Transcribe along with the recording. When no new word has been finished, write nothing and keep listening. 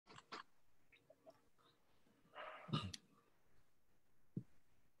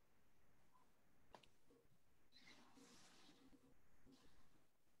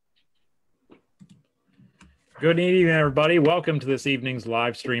Good evening, everybody. Welcome to this evening's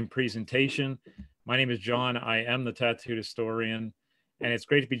live stream presentation. My name is John. I am the Tattoed Historian, and it's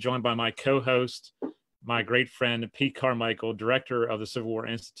great to be joined by my co-host, my great friend, Pete Carmichael, Director of the Civil War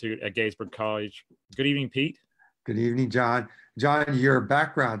Institute at Gettysburg College. Good evening, Pete. Good evening, John. John, your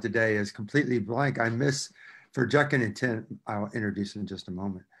background today is completely blank. I miss, for Judkin and Tim, I'll introduce in just a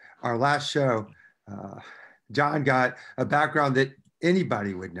moment. Our last show, John got a background that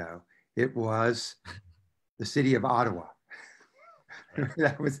anybody would know. It was the city of Ottawa.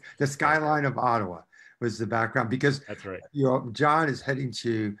 That was the skyline of Ottawa was the background, because that's right. John is heading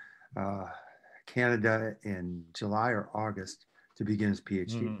to Canada in July or August to begin his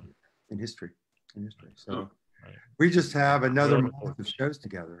PhD in history. So we just have another month of shows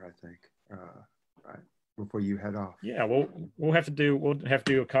together, I think, right before you head off. Yeah, we'll have to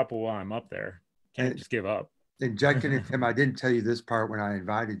do a couple while I'm up there. Can't just give up. And Judkin and Tim, I didn't tell you this part when I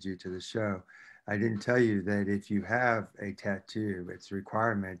invited you to the show. I didn't tell you that if you have a tattoo, it's a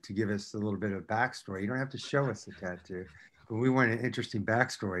requirement to give us a little bit of backstory. You don't have to show us the tattoo, but we want an interesting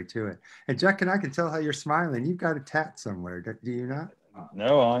backstory to it. And Judkin, I can tell how you're smiling. You've got a tat somewhere, do you not?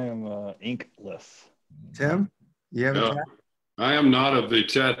 No, I am inkless. Tim, you have a tat? I am not of the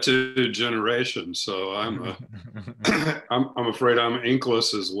tattoo generation, so I'm afraid I'm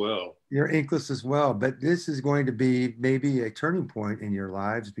inkless as well. You're inkless as well, but this is going to be maybe a turning point in your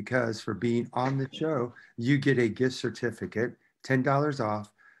lives, because for being on the show, you get a gift certificate, $10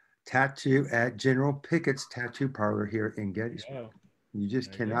 off, tattoo at General Pickett's Tattoo Parlor here in Gettysburg. Yeah. You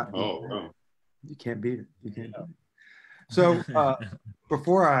just cannot beat it. Wow. You can't beat it. You can't beat it. So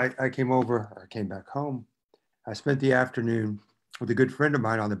before I came back home, I spent the afternoon with a good friend of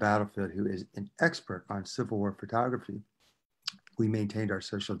mine on the battlefield who is an expert on Civil War photography. We maintained our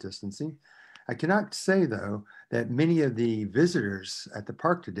social distancing. I cannot say, though, that many of the visitors at the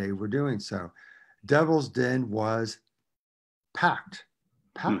park today were doing so. Devil's Den was packed.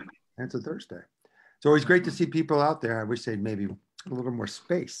 And it's a Thursday. It's always great to see people out there. I wish they'd maybe a little more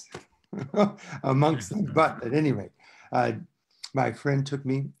space amongst them. But at any rate, my friend took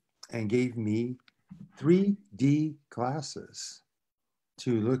me and gave me 3D glasses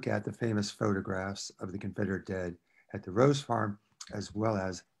to look at the famous photographs of the Confederate dead at the Rose Farm, as well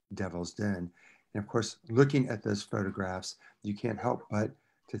as Devil's Den. And of course, looking at those photographs, you can't help but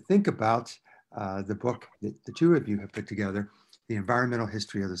to think about the book that the two of you have put together, The Environmental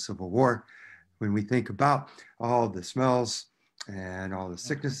History of the Civil War. When we think about all the smells and all the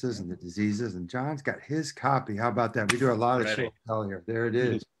sicknesses and the diseases, and John's got his copy. How about that? We do a lot of show and tell here. There it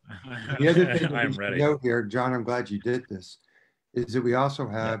is. The other thing that we should note here, John, I'm glad you did this, is that we also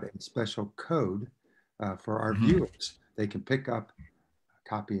have a special code for our viewers. They can pick up a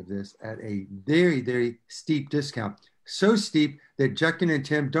copy of this at a very, very steep discount. So steep that Judkin and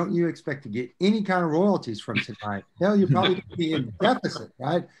Tim, don't you expect to get any kind of royalties from tonight? Hell, you're probably going to be in deficit,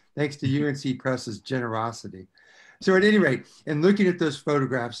 right? Thanks to UNC Press's generosity. So at any rate, in looking at those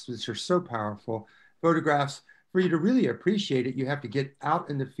photographs, which are so powerful, photographs, for you to really appreciate it, you have to get out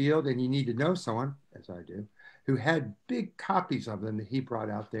in the field, and you need to know someone, as I do, who had big copies of them that he brought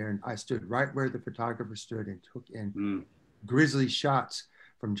out there. And I stood right where the photographer stood and took in grisly shots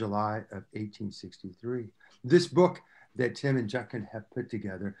from July of 1863. This book that Tim and Judkin have put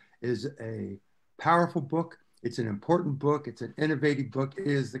together is a powerful book. It's an important book. It's an innovative book. It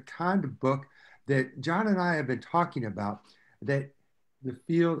is the kind of book that John and I have been talking about that the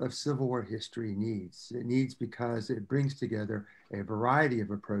field of Civil War history needs. It needs because it brings together a variety of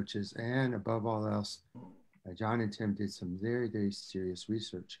approaches, and above all else, John and Tim did some very, very serious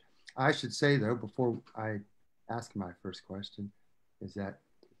research. I should say, though, before I ask my first question, is that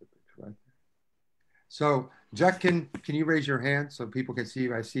right there? So, Judkin, can you raise your hand so people can see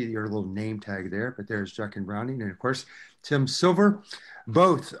you? I see your little name tag there, but there's Judkin Browning and, of course, Tim Silver.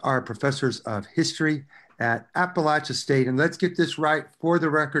 Both are professors of history at Appalachian State. And let's get this right for the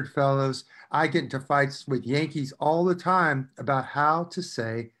record, fellows. I get into fights with Yankees all the time about how to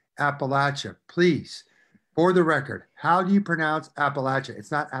say Appalachia. Please, for the record, how do you pronounce Appalachia?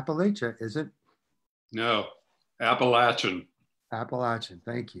 It's not Appalachia, is it? No, Appalachian. Appalachian,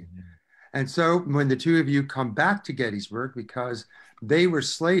 thank you. And so when the two of you come back to Gettysburg, because they were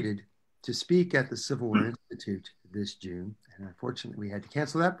slated to speak at the Civil War Institute this June, and unfortunately we had to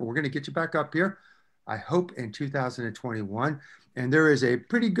cancel that, but we're going to get you back up here, I hope in 2021. And there is a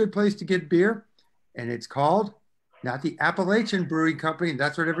pretty good place to get beer, and it's called, not the Appalachian Brewing Company,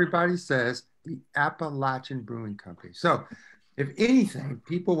 that's what everybody says, the Appalachian Brewing Company. So if anything,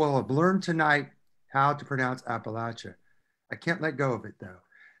 people will have learned tonight how to pronounce Appalachia. I can't let go of it, though.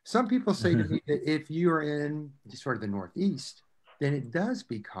 Some people say to me that if you are in sort of the Northeast, then it does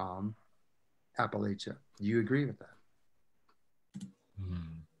become Appalachia. Do you agree with that?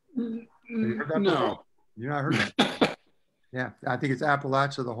 Have you heard that No. before? You've not heard that? Yeah, I think it's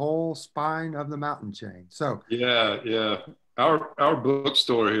Appalachia, the whole spine of the mountain chain. So Yeah. Our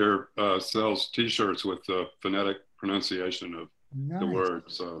bookstore here sells T-shirts with the phonetic pronunciation of the nice. word.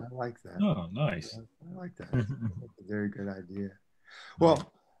 So I like that. Oh, nice. I like that. That's a very good idea.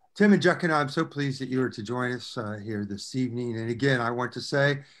 Well, Tim and Judkin, I'm so pleased that you were to join us here this evening. And again, I want to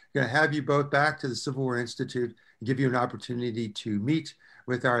say, I'm going to have you both back to the Civil War Institute and give you an opportunity to meet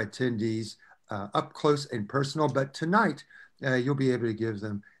with our attendees up close and personal. But tonight, you'll be able to give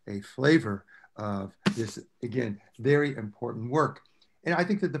them a flavor of this, again, very important work. And I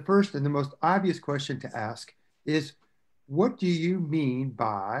think that the first and the most obvious question to ask is, what do you mean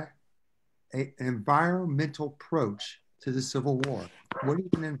by an environmental approach to the Civil War? What is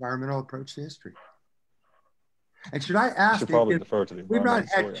an environmental approach to history? And should I ask, should probably defer to the we've not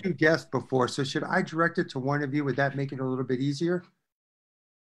environmental had historian. two guests before, so should I direct it to one of you? Would that make it a little bit easier?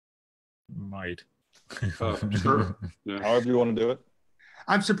 Might. sure. Yeah. However you want to do it.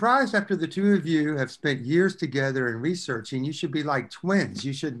 I'm surprised after the two of you have spent years together in researching, you should be like twins.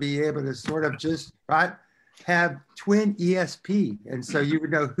 You should be able to sort of just, right, have twin ESP. And so you would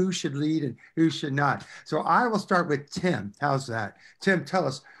know who should lead and who should not. So I will start with Tim. How's that? Tim, tell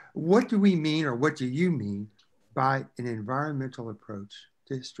us, what do we mean, or what do you mean by an environmental approach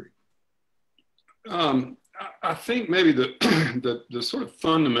to history? I think maybe the sort of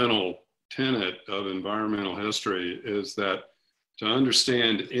fundamental tenet of environmental history is that to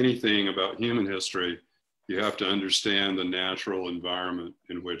understand anything about human history, you have to understand the natural environment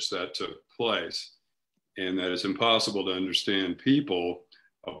in which that took place, and that it's impossible to understand people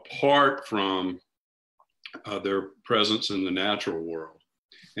apart from their presence in the natural world.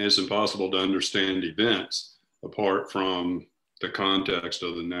 And it's impossible to understand events apart from the context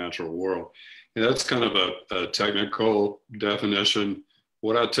of the natural world. And that's kind of a technical definition.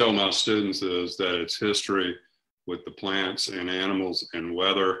 What I tell my students is that it's history with the plants and animals and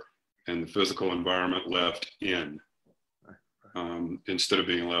weather and the physical environment left in, instead of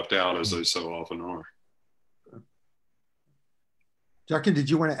being left out as they so often are. Judkin, did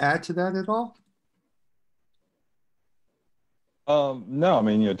you want to add to that at all? No, I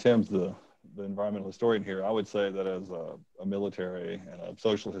mean, Tim's the environmental historian here. I would say that as a military and a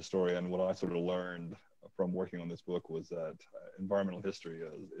social historian, what I sort of learned from working on this book was that environmental history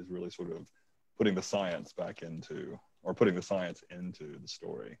is really sort of putting the science back into, or putting the science into the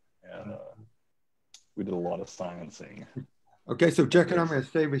story. And we did a lot of sciencing. Okay, so Judkin, I'm going to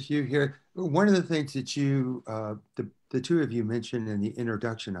stay with you here. One of the things that you, the two of you mentioned in the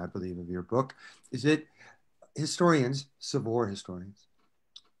introduction, I believe, of your book, is that historians, Civil War historians,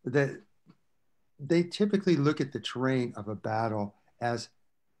 that they typically look at the terrain of a battle as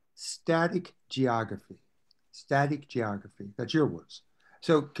static geography. Static geography, that's your words.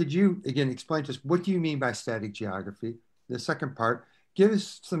 So could you, again, explain to us, what do you mean by static geography? The second part, give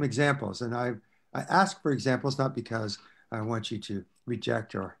us some examples. And I ask for examples, not because I want you to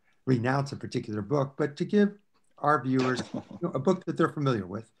reject or renounce a particular book, but to give our viewers a book that they're familiar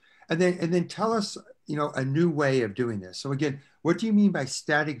with. And then tell us, a new way of doing this. So again, what do you mean by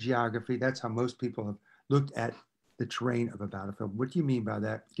static geography? That's how most people have looked at the terrain of a battlefield. What do you mean by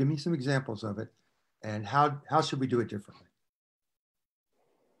that? Give me some examples of it. And how should we do it differently?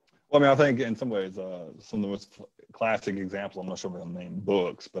 Well, I mean, I think in some ways, some of the most classic examples, I'm not sure if I'm name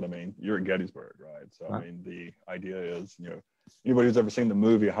books, but I mean, you're at Gettysburg, right? So, right. I mean, the idea is, anybody who's ever seen the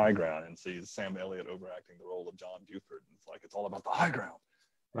movie High Ground and sees Sam Elliott overacting the role of John Buford, and it's all about the high ground.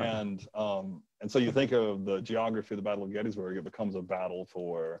 Right. And so you think of the geography of the Battle of Gettysburg, it becomes a battle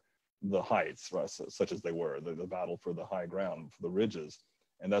for the heights, right? Such as they were, the battle for the high ground, for the ridges.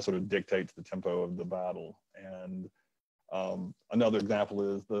 And that sort of dictates the tempo of the battle. And another example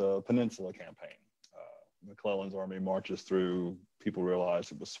is the Peninsula Campaign. McClellan's army marches through, people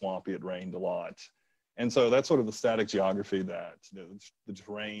realized it was swampy, it rained a lot. And so that's sort of the static geography that the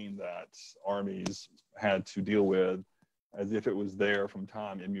terrain that armies had to deal with as if it was there from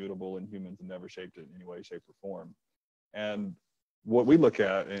time immutable, and humans had never shaped it in any way, shape, or form. And what we look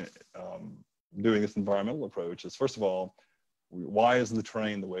at in doing this environmental approach is, first of all, why is the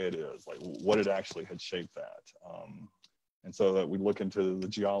terrain the way it is? Like, what it actually had shaped that? And so that we look into the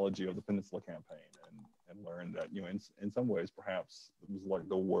geology of the Peninsula Campaign and learn that, in some ways, perhaps it was like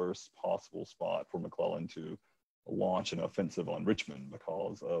the worst possible spot for McClellan to launch an offensive on Richmond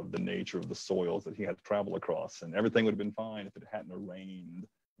because of the nature of the soils that he had to travel across. And everything would have been fine if it hadn't rained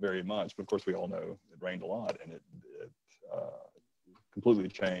very much. But of course, we all know it rained a lot, and it completely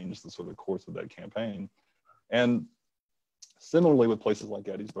changed the sort of course of that campaign. And Similarly with places like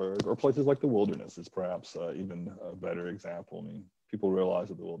Gettysburg or places like the Wilderness is perhaps even a better example. I mean, people realize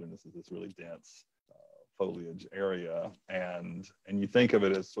that the Wilderness is this really dense foliage area, and you think of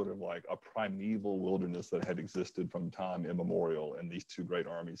it as sort of like a primeval wilderness that had existed from time immemorial, and these two great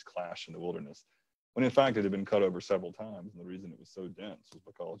armies clash in the wilderness, when in fact it had been cut over several times. And the reason it was so dense was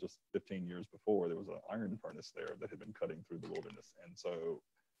because just 15 years before there was an iron furnace there that had been cutting through the wilderness, and so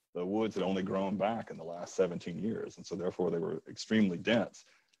the woods had only grown back in the last 17 years, and so therefore they were extremely dense.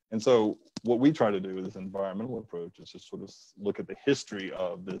 And so what we try to do with this environmental approach is just sort of look at the history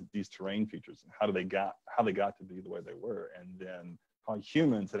of these terrain features and how they got to be the way they were, and then how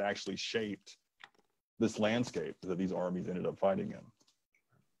humans had actually shaped this landscape that these armies ended up fighting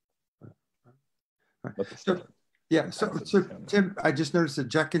in. So Tim, I just noticed that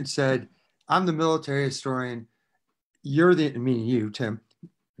Judkin said, "I'm the military historian. You're you, Tim,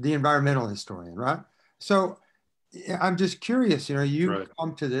 the environmental historian," right? So I'm just curious, you Right.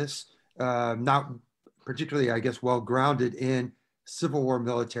 come to this not particularly, I guess, well grounded in Civil War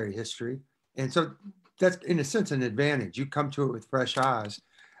military history. And so that's in a sense an advantage. You come to it with fresh eyes.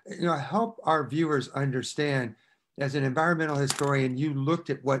 Help our viewers understand, as an environmental historian, you looked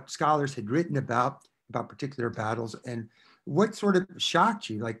at what scholars had written about particular battles, and what sort of shocked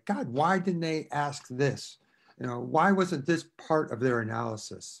you? Like, God, why didn't they ask this? Why wasn't this part of their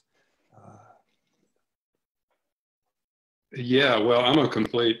analysis? Yeah, well, I'm a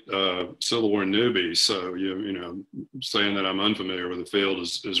complete Civil War newbie, so saying that I'm unfamiliar with the field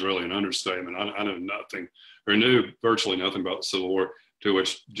is really an understatement. I know nothing, or knew virtually nothing about the Civil War, to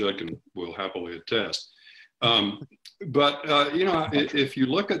which Judkin will happily attest. But if you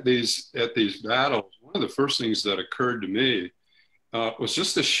look at these battles, one of the first things that occurred to me was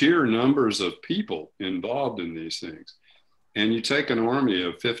just the sheer numbers of people involved in these things. And you take an army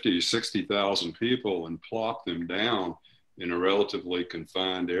of 50, 60,000 people and plop them down in a relatively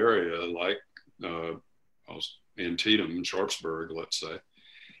confined area like Antietam, Sharpsburg, let's say.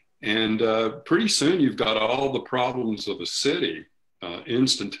 And pretty soon you've got all the problems of a city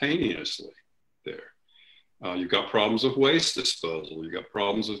instantaneously there. You've got problems of waste disposal. You've got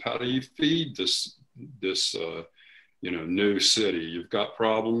problems of how do you feed this new city. You've got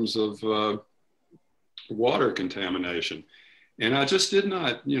problems of water contamination. And I just did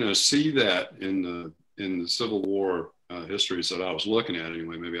not, see that in the Civil War histories that I was looking at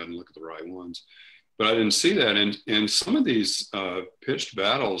anyway. Maybe I didn't look at the right ones, but I didn't see that. And some of these pitched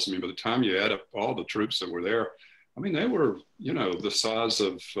battles, by the time you add up all the troops that were there, they were, the size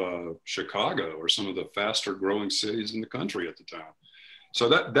of Chicago or some of the faster growing cities in the country at the time. So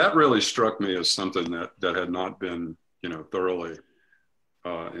that really struck me as something that had not been, thoroughly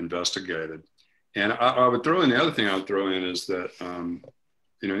investigated. And I would throw in, the other thing I would throw in is that,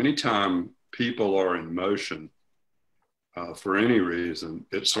 anytime people are in motion, for any reason,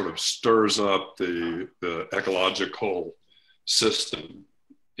 it sort of stirs up the ecological system.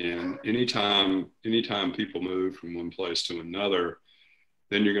 And anytime people move from one place to another,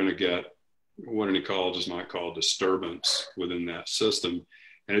 then you're going to get what an ecologist might call disturbance within that system.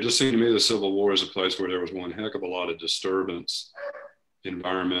 And it just seemed to me the Civil War is a place where there was one heck of a lot of disturbance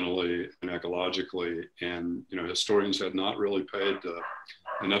environmentally and ecologically. And, historians had not really paid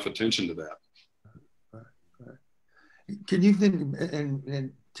enough attention to that. Can you think,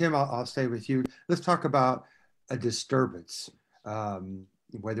 and Tim, I'll stay with you. Let's talk about a disturbance,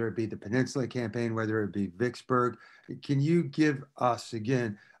 whether it be the Peninsula Campaign, whether it be Vicksburg. Can you give us,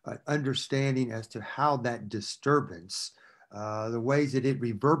 again, an understanding as to how that disturbance, the ways that it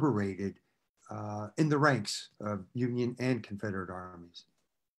reverberated in the ranks of Union and Confederate armies?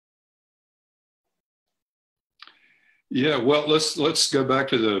 Yeah, well, let's go back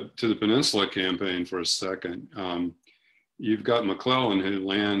to the Peninsula Campaign for a second. You've got McClellan, who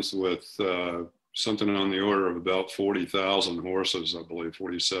lands with something on the order of about 40,000 horses, I believe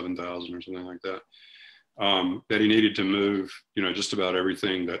 47,000 or something like that, that he needed to move, just about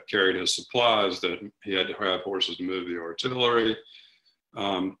everything that carried his supplies, that he had to have horses to move the artillery.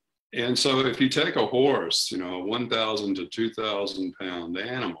 And so if you take a horse, a 1,000 to 2,000 pound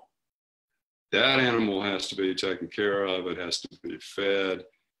animal, that animal has to be taken care of. It has to be fed.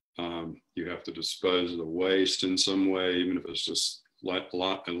 You have to dispose of the waste in some way, even if it's just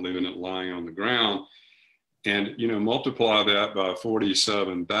leaving it lying on the ground. And, multiply that by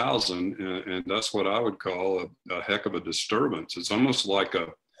 47,000, and that's what I would call a heck of a disturbance. It's almost like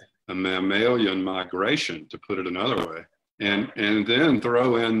a mammalian migration, to put it another way. And then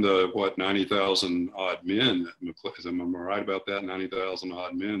throw in the 90,000 odd men that am I right about that? 90,000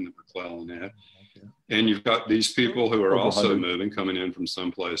 odd men that McClellan had. And you've got these people who are also moving, coming in from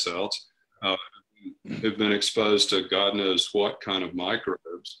someplace else, who've been exposed to God knows what kind of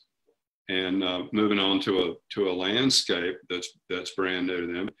microbes, and moving on to a landscape that's brand new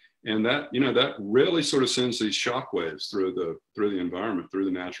to them. And that, you know, that really sort of sends these shockwaves through the environment, through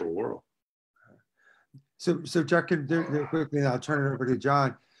the natural world. So Judkin, there quickly, I'll turn it over to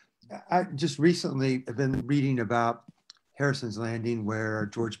John. I just recently have been reading about Harrison's Landing, where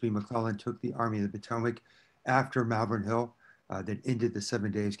George B. McClellan took the Army of the Potomac after Malvern Hill, that ended the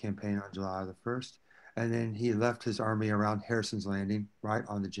 7 Days Campaign on July the 1st. And then he left his army around Harrison's Landing, right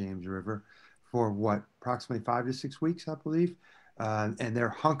on the James River, for what, approximately 5 to 6 weeks, I believe. And they're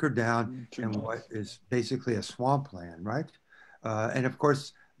hunkered down in what is basically a swampland, right? And of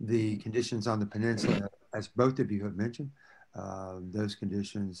course, the conditions on the peninsula, as both of you have mentioned, those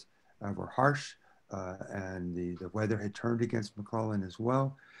conditions were harsh, and the weather had turned against McClellan as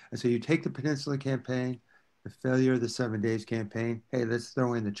well. And so you take the Peninsula Campaign, the failure of the 7 Days Campaign, hey, let's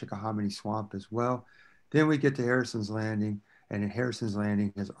throw in the Chickahominy Swamp as well. Then we get to Harrison's Landing, and in Harrison's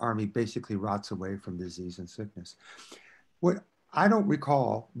Landing, his army basically rots away from disease and sickness. What I don't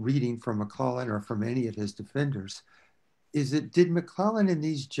recall reading from McClellan or from any of his defenders is that, did McClellan and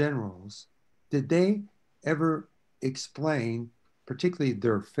these generals, did they ever explain particularly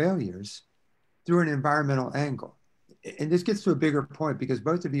their failures through an environmental angle? And this gets to a bigger point, because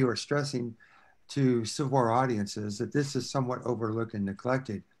both of you are stressing to Civil War audiences that this is somewhat overlooked and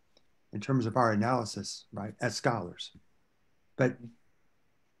neglected in terms of our analysis, right, as scholars. But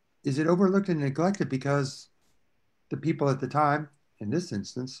is it overlooked and neglected because the people at the time, in this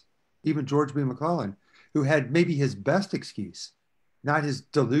instance, even George B. McClellan, who had maybe his best excuse, not his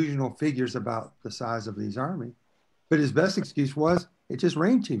delusional figures about the size of his army, but his best excuse was it just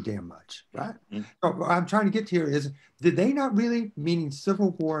rained too damn much, right? Mm-hmm. So what I'm trying to get to here is, did they not really, meaning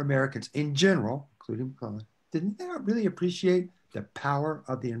Civil War Americans in general, including McClellan, didn't they not really appreciate the power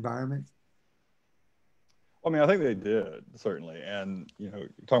of the environment? I mean, I think they did, certainly. And, you know,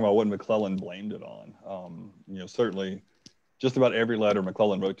 talking about what McClellan blamed it on, you know, certainly just about every letter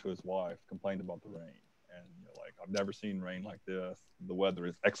McClellan wrote to his wife complained about the rain. And, you know, like, I've never seen rain like this. The weather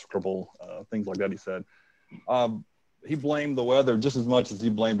is execrable, things like that, he said. He blamed the weather just as much as he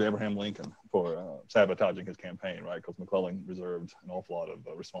blamed Abraham Lincoln for sabotaging his campaign, right? Because McClellan reserved an awful lot of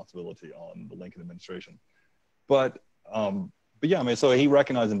responsibility on the Lincoln administration. But yeah, I mean, so he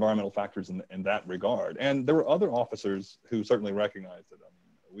recognized environmental factors in that regard. And there were other officers who certainly recognized it. I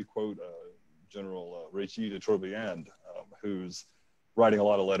mean, we quote General Régy de Tourbiand, who's writing a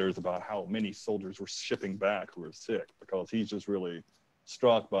lot of letters about how many soldiers were shipping back who were sick, because he's just really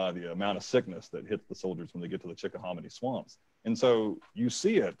struck by the amount of sickness that hits the soldiers when they get to the Chickahominy swamps. And so you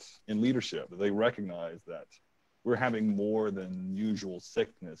see it in leadership, that they recognize that we're having more than usual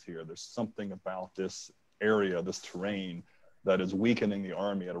sickness here. There's something about this area, this terrain, that is weakening the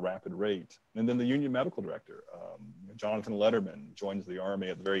army at a rapid rate. And then the Union medical director, Jonathan Letterman, joins the army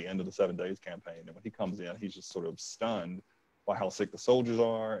at the very end of the 7 Days Campaign. And when he comes in, he's just sort of stunned by how sick the soldiers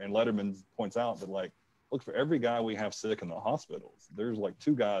are. And Letterman points out that, like, look, for every guy we have sick in the hospitals, there's like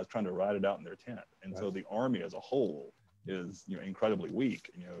 2 guys trying to ride it out in their tent. And so the army as a whole is, you know, incredibly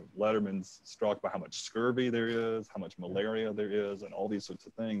weak. You know, Letterman's struck by how much scurvy there is, how much malaria there is, and all these sorts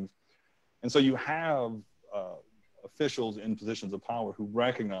of things. And so you have officials in positions of power who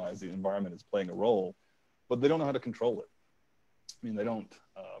recognize the environment is playing a role, but they don't know how to control it. I mean, they don't.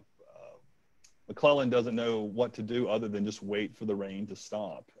 McClellan doesn't know what to do other than just wait for the rain to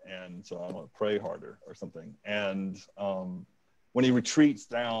stop. And so I'm going to pray harder or something. And when he retreats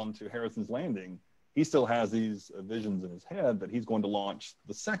down to Harrison's Landing, he still has these visions in his head that he's going to launch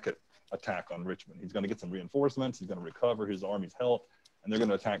the second attack on Richmond. He's going to get some reinforcements. He's going to recover his army's health, and they're going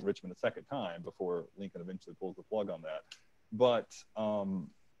to attack Richmond a second time before Lincoln eventually pulls the plug on that. But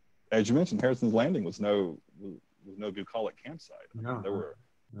as you mentioned, Harrison's Landing was no bucolic campsite. I mean, there were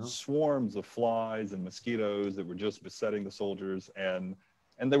swarms of flies and mosquitoes that were just besetting the soldiers, and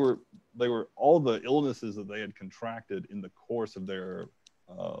they were all the illnesses that they had contracted in the course of their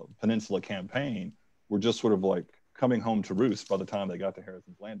Peninsula campaign were just sort of like coming home to roost by the time they got to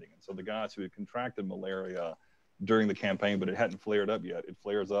Harrison's Landing. And so the guys who had contracted malaria during the campaign, but it hadn't flared up yet, it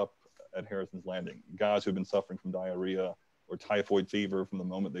flares up at Harrison's Landing. Guys who've been suffering from diarrhea or typhoid fever from the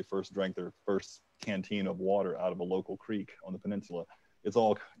moment they first drank their first canteen of water out of a local creek on the peninsula, it's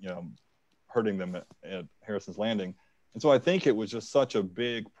all, you know, hurting them at Harrison's Landing. And so I think it was just such a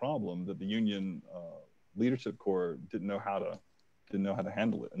big problem that the Union leadership corps didn't know how to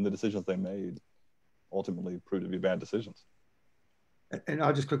handle it, and the decisions they made ultimately proved to be bad decisions. And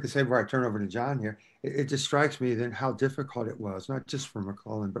I'll just quickly say before I turn over to John here, it just strikes me then how difficult it was, not just for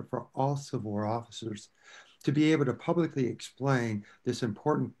McClellan, but for all Civil War officers, to be able to publicly explain this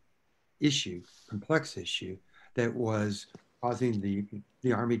important issue, complex issue that was causing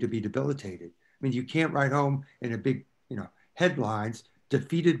the Army to be debilitated. I mean, you can't write home in a big, headlines,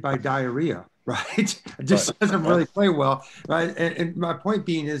 defeated by diarrhea, right? It just doesn't really play well, right? And my point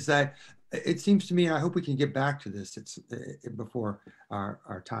being is that it seems to me, and I hope we can get back to this before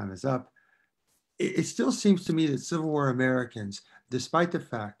our time is up. It still seems to me that Civil War Americans, despite the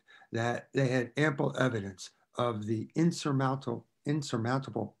fact that they had ample evidence of the insurmountable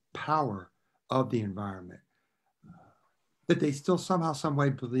power of the environment, that they still somehow, some way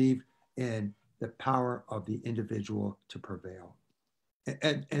believe in the power of the individual to prevail.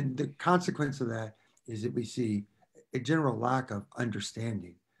 And the consequence of that is that we see a general lack of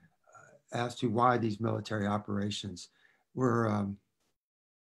understanding as to why these military operations were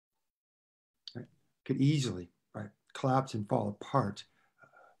could easily collapse and fall apart.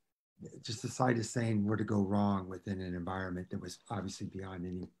 Just the slightest saying were to go wrong within an environment that was obviously beyond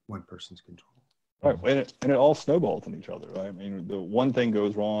any one person's control. Right, and it all snowballs on each other, right? I mean, the one thing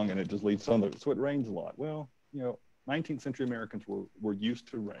goes wrong and it just leads to another. So it rains a lot. Well, 19th century Americans were used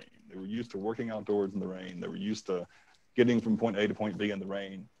to rain. They were used to working outdoors in the rain. They were used to getting from point A to point B in the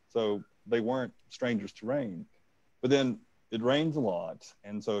rain. So they weren't strangers to rain. But then it rains a lot.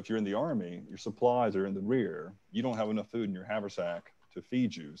 And so if you're in the Army, your supplies are in the rear. You don't have enough food in your haversack to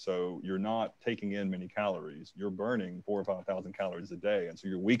feed you. So you're not taking in many calories. You're burning 4,000 or 5,000 calories a day. And so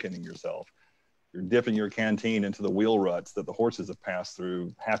you're weakening yourself. You're dipping your canteen into the wheel ruts that the horses have passed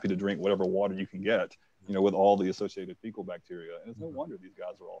through, happy to drink whatever water you can get, with all the associated fecal bacteria. And it's no wonder these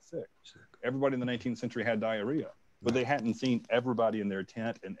guys were all sick. Everybody in the 19th century had diarrhea, but they hadn't seen everybody in their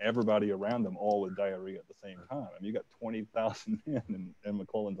tent and everybody around them all with diarrhea at the same time. I mean, you got 20,000 men in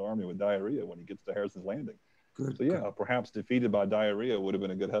McClellan's army with diarrhea when he gets to Harrison's Landing. So yeah, perhaps defeated by diarrhea would have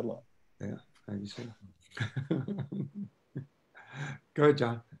been a good headline. Yeah, maybe so. Go ahead,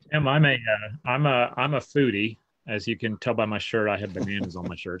 John. Tim, I'm a foodie, as you can tell by my shirt. I have bananas on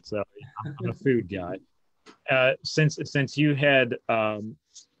my shirt, so I'm a food guy. Since you had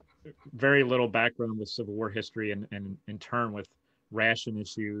very little background with Civil War history and in turn with ration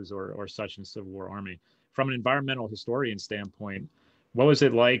issues or such in the Civil War Army, from an environmental historian standpoint, what was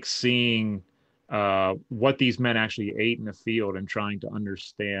it like seeing what these men actually ate in the field and trying to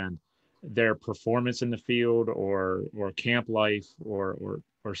understand their performance in the field or camp life or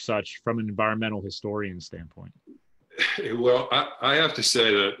such from an environmental historian standpoint? Well, I have to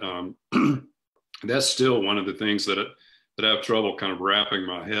say that that's still one of the things that I have trouble kind of wrapping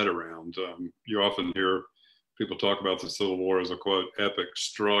my head around. You often hear people talk about the Civil War as a, quote, epic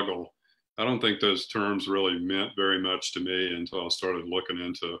struggle. I don't think those terms really meant very much to me until I started looking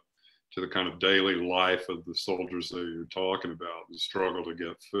into the kind of daily life of the soldiers that you're talking about, the struggle to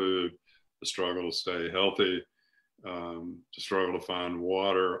get food, the struggle to stay healthy, the struggle to find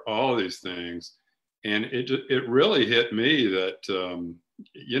water, all of these things. And it really hit me that,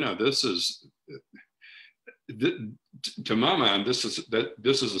 this is, to my mind, this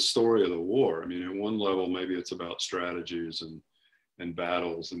is a story of the war. I mean, at one level, maybe it's about strategies and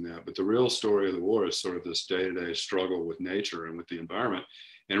battles and that, but the real story of the war is sort of this day-to-day struggle with nature and with the environment.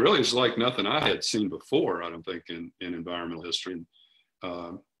 And really, it's like nothing I had seen before, I don't think, in environmental history,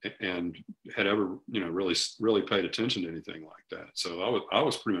 and had ever, really paid attention to anything like that. So I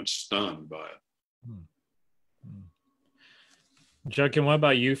was pretty much stunned by it. Judkin, what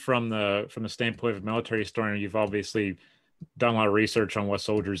about you from the standpoint of a military historian? You've obviously done a lot of research on what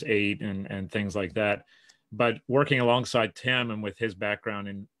soldiers ate and things like that, but working alongside Tim and with his background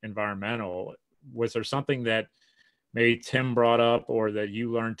in environmental, was there something that maybe Tim brought up or that you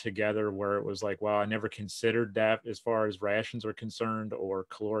learned together where it was like, wow, I never considered that as far as rations are concerned or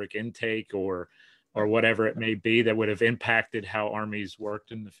caloric intake or whatever it may be that would have impacted how armies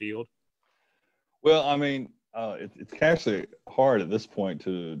worked in the field? Well, I mean, it's actually hard at this point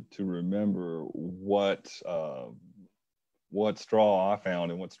to remember what straw I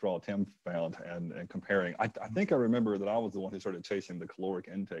found and what straw Tim found and comparing. I think I remember that I was the one who started chasing the caloric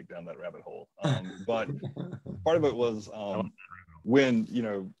intake down that rabbit hole. But part of it was when,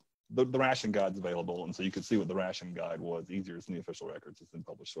 the ration guide's available. And so you could see what the ration guide was easier than the official records, it's in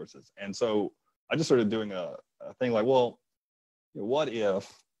published sources. And so I just started doing a thing like, well, what if,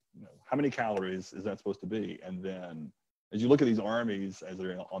 how many calories is that supposed to be? And then as you look at these armies as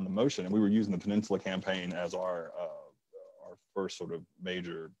they're on the motion, and we were using the Peninsula Campaign as our first sort of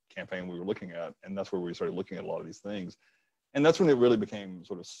major campaign we were looking at, and that's where we started looking at a lot of these things. And that's when it really became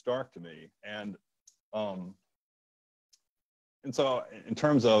sort of stark to me. And so in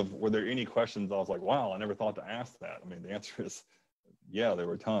terms of, were there any questions, I was like, wow, I never thought to ask that. I mean, the answer is yeah, there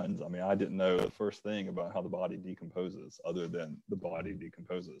were tons. I mean, I didn't know the first thing about how the body decomposes other than the body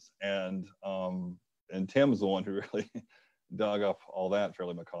decomposes. And Tim was the one who really dug up all that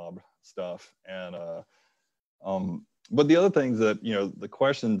fairly macabre stuff. And but the other things that, you know, the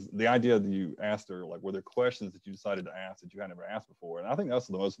questions, the idea that you asked her, like, were there questions that you decided to ask that you had never asked before? And I think that's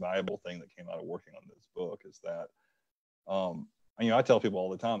the most valuable thing that came out of working on this book, is that, you know, I tell people all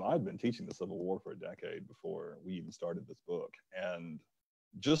the time, I'd been teaching the Civil War for a decade before we even started this book. And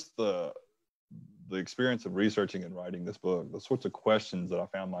just the experience of researching and writing this book, the sorts of questions that I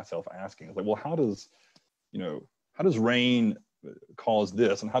found myself asking, is like, well, how does rain cause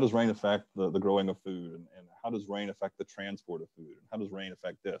this, and how does rain affect the growing of food, and how does rain affect the transport of food, and how does rain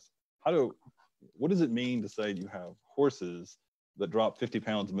affect this? What does it mean to say you have horses that drop 50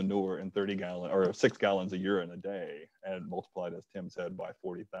 pounds of manure in 30 gallons or 6 gallons of urine a day, and multiplied, as Tim said, by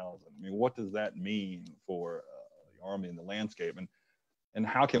 40,000? I mean, what does that mean for the Army and the landscape, and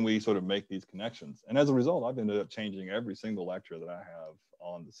how can we sort of make these connections? And as a result, I've ended up changing every single lecture that I have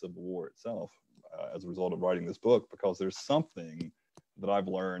on the Civil War itself as a result of writing this book, because there's something that I've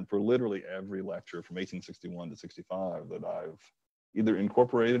learned for literally every lecture from 1861 to 65 that I've either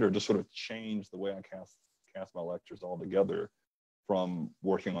incorporated or just sort of changed the way I cast my lectures altogether from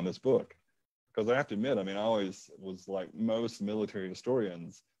working on this book. Because I have to admit, I mean, I always was like most military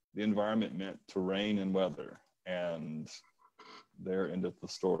historians, the environment meant terrain and weather, and there ended the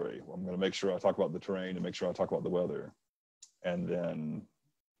story. Well, I'm going to make sure I talk about the terrain and make sure I talk about the weather, and then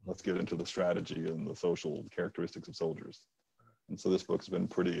let's get into the strategy and the social characteristics of soldiers. And so this book's been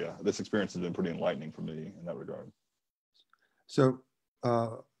pretty, this experience has been pretty enlightening for me in that regard. So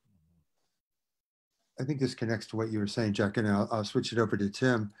I think this connects to what you were saying, Jack, and I'll switch it over to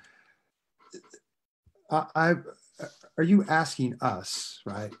Tim. Are you asking us,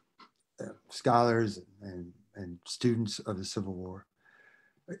 right, scholars and students of the Civil War,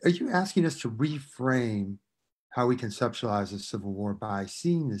 are you asking us to reframe how we conceptualize the Civil War by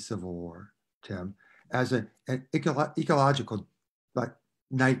seeing the Civil War, Tim, as an ecological like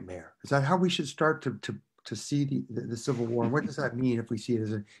nightmare? Is that how we should start to see the Civil War? And what does that mean if we see it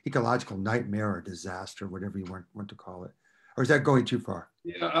as an ecological nightmare or disaster, whatever you want to call it? Or is that going too far?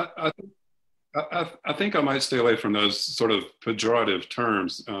 Yeah, I think I might stay away from those sort of pejorative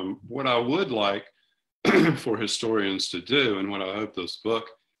terms. What I would like for historians to do, and what I hope this book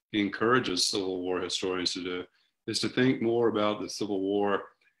encourages Civil War historians to do, is to think more about the Civil War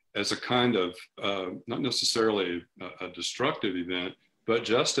as a kind of, not necessarily a destructive event, but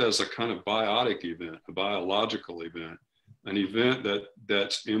just as a kind of biotic event, a biological event, an event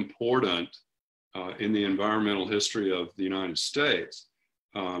that's important in the environmental history of the United States.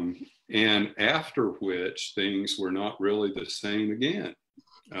 And after which things were not really the same again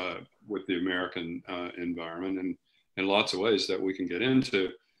with the American environment, and in lots of ways that we can get into.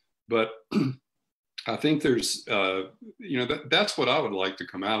 But I think there's, you know, that's what I would like to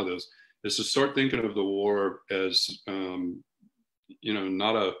come out of this, is to start thinking of the war as, you know,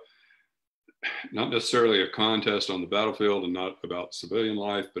 not necessarily a contest on the battlefield and not about civilian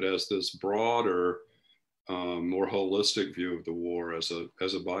life, but as this broader, more holistic view of the war as a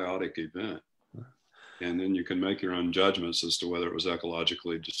biotic event. And then you can make your own judgments as to whether it was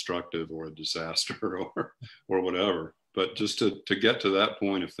ecologically destructive or a disaster or whatever. But just to get to that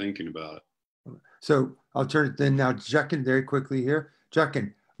point of thinking about it. So I'll turn it then now to Judkin very quickly here.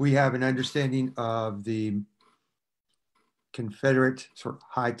 Judkin, we have an understanding of the Confederate sort of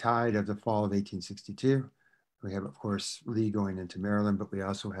high tide of the fall of 1862. We have, of course, Lee going into Maryland, but we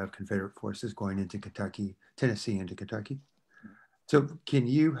also have Confederate forces going into Kentucky, Tennessee into Kentucky. So can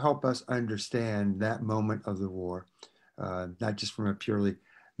you help us understand that moment of the war, not just from a purely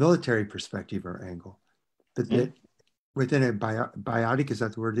military perspective or angle, but that within a biotic, is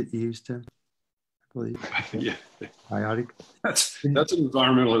that the word that you used, Tim? I believe. Yeah. Biotic. That's an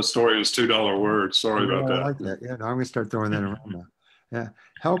environmental historian's $2 word. Sorry about that. I like that. Yeah, no, I'm going to start throwing that around now. Yeah.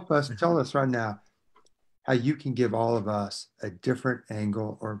 Help us, tell us right now how you can give all of us a different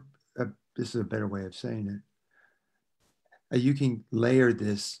angle, or this is a better way of saying it. You can layer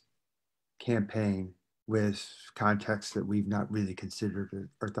this campaign with context that we've not really considered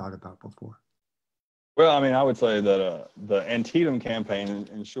or thought about before. Well, I mean, I would say that the Antietam campaign,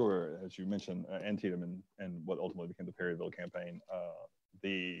 and sure, as you mentioned, Antietam and what ultimately became the Perryville campaign,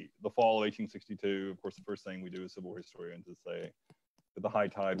 the fall of 1862, of course, the first thing we do as Civil War historians is say that the high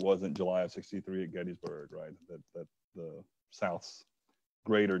tide wasn't July of 63 at Gettysburg, right? That the South's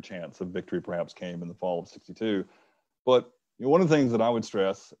greater chance of victory perhaps came in the fall of 62. But you know, one of the things that I would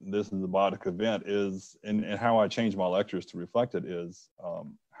stress, this is a biotic event, is, and how I change my lectures to reflect it, is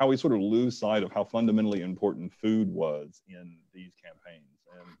how we sort of lose sight of how fundamentally important food was in these campaigns.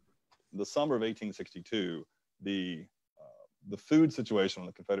 And the summer of 1862, the food situation on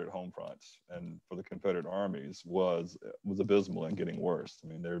the Confederate home front and for the Confederate armies was abysmal and getting worse. I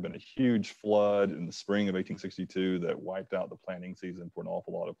mean, there had been a huge flood in the spring of 1862 that wiped out the planting season for an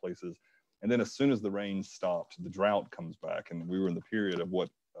awful lot of places. And then as soon as the rain stopped, the drought comes back, and we were in the period of what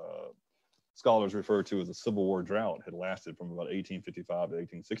scholars refer to as a Civil War drought. Had lasted from about 1855 to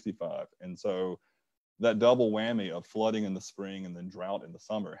 1865. And so that double whammy of flooding in the spring and then drought in the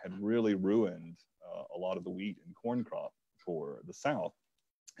summer had really ruined a lot of the wheat and corn crop for the South.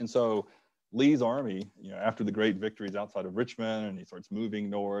 And so Lee's army, you know, after the great victories outside of Richmond, and he starts moving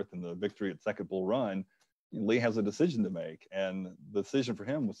north, and the victory at Second Bull Run, Lee has a decision to make. And the decision for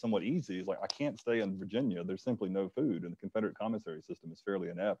him was somewhat easy. He's like, I can't stay in Virginia. There's simply no food, and the Confederate commissary system is fairly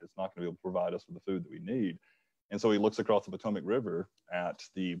inept. It's not going to be able to provide us with the food that we need. And so he looks across the Potomac River at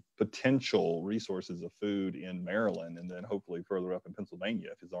the potential resources of food in Maryland, and then hopefully further up in Pennsylvania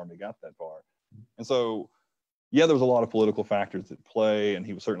if his army got that far. And so, yeah, there was a lot of political factors at play, and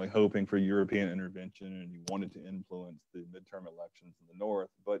he was certainly hoping for European intervention, and he wanted to influence the midterm elections in the North.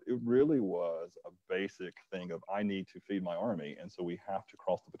 But it really was a basic thing of, I need to feed my army, and so we have to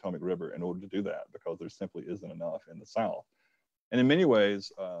cross the Potomac River in order to do that, because there simply isn't enough in the South. And in many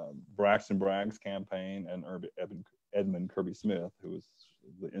ways, Braxton Bragg's campaign and Edmund Kirby Smith, who was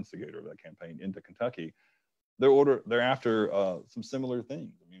the instigator of that campaign into Kentucky, they're after some similar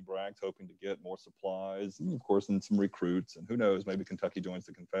things. I mean, Bragg's hoping to get more supplies, and of course, and some recruits, and who knows, maybe Kentucky joins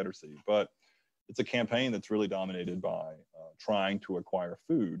the Confederacy. But it's a campaign that's really dominated by trying to acquire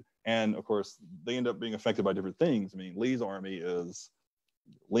food. And of course, they end up being affected by different things. I mean, Lee's army is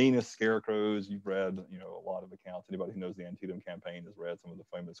lean as scarecrows. You've read, you know, a lot of accounts. Anybody who knows the Antietam campaign has read some of the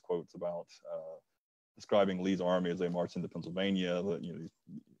famous quotes about describing Lee's army as they marched into Pennsylvania. That, you know,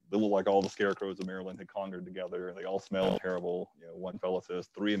 they look like all the scarecrows of Maryland had conquered together. They all smell terrible. You know, one fellow says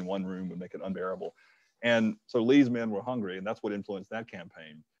 3 in one room would make it unbearable. And so Lee's men were hungry, and that's what influenced that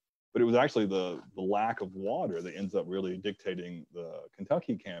campaign. But it was actually the lack of water that ends up really dictating the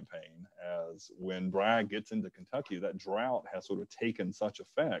Kentucky campaign, as when Bragg gets into Kentucky, that drought has sort of taken such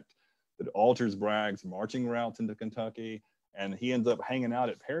effect that it alters Bragg's marching routes into Kentucky, and he ends up hanging out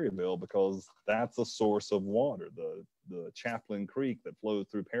at Perryville because that's a source of water. The Chaplain Creek that flows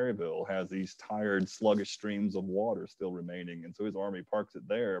through Perryville has these tired, sluggish streams of water still remaining, and so his army parks it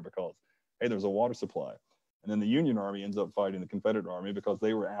there because, hey, there's a water supply. And then the Union Army ends up fighting the Confederate Army because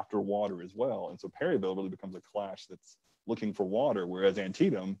they were after water as well. And so Perryville really becomes a clash that's looking for water, whereas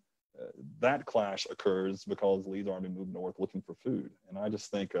Antietam, that clash occurs because Lee's army moved north looking for food. And I just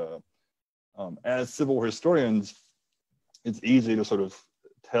think as Civil War historians, it's easy to sort of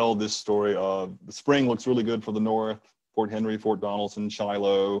tell this story of the spring looks really good for the North, Fort Henry, Fort Donelson,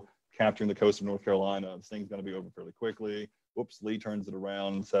 Shiloh, capturing the coast of North Carolina. This thing's going to be over fairly quickly. Whoops, Lee turns it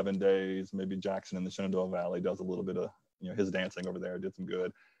around in 7 days. Maybe Jackson in the Shenandoah Valley does a little bit of, you know, his dancing over there, did some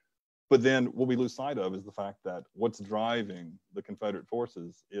good. But then what we lose sight of is the fact that what's driving the Confederate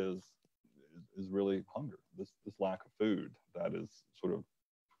forces is really hunger, this lack of food that is sort of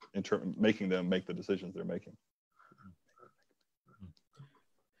making them make the decisions they're making.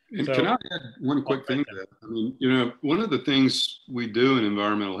 And can I add one quick thing to that? I mean, you know, one of the things we do in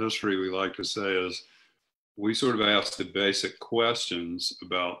environmental history, we like to say is, we sort of ask the basic questions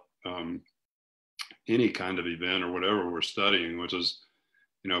about any kind of event or whatever we're studying, which is,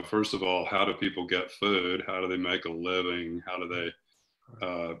 you know, first of all, how do people get food? How do they make a living? How do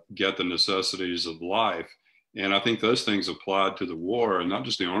they get the necessities of life? And I think those things applied to the war, and not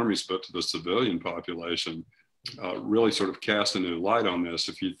just the armies, but to the civilian population, really sort of cast a new light on this.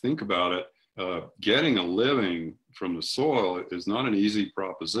 If you think about it, getting a living from the soil is not an easy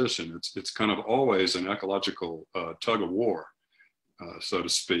proposition. It's kind of always an ecological tug of war, so to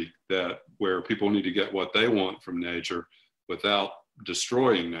speak, that where people need to get what they want from nature without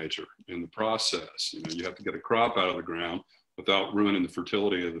destroying nature in the process. You know, you have to get a crop out of the ground without ruining the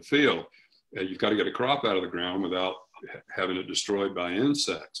fertility of the field. You've got to get a crop out of the ground without having it destroyed by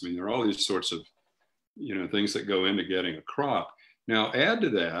insects. I mean, there are all these sorts of, you know, things that go into getting a crop. Now, add to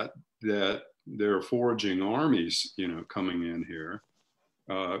that there are foraging armies, you know, coming in here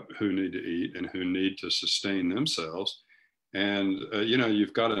who need to eat and who need to sustain themselves. And, you know,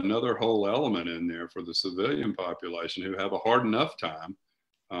 you've got another whole element in there for the civilian population who have a hard enough time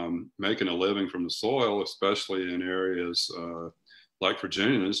making a living from the soil, especially in areas like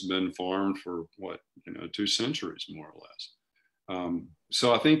Virginia has been farmed for, 2 centuries, more or less.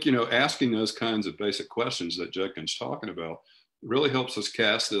 So I think, you know, asking those kinds of basic questions that Judkin's talking about really helps us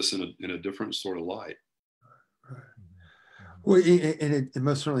cast this in a different sort of light. Well, and it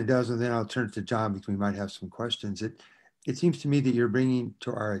most certainly does. And then I'll turn to John because we might have some questions. It seems to me that you're bringing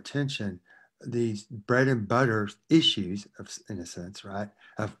to our attention these bread and butter issues, in a sense, right?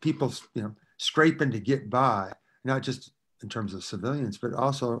 Of people, scraping to get by, not just in terms of civilians, but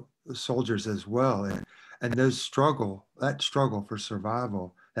also soldiers as well. And that struggle for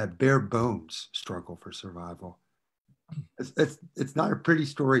survival, that bare bones struggle for survival. It's not a pretty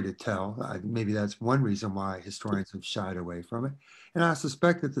story to tell. Maybe that's one reason why historians have shied away from it. And I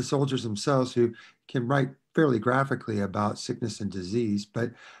suspect that the soldiers themselves, who can write fairly graphically about sickness and disease,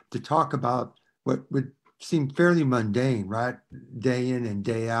 but to talk about what would seem fairly mundane, right? Day in and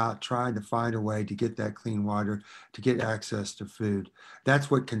day out, trying to find a way to get that clean water, to get access to food.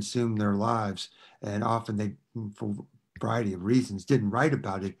 That's what consumed their lives. And often they, for a variety of reasons, didn't write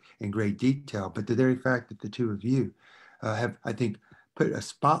about it in great detail. But the very fact that the two of you have, I think, put a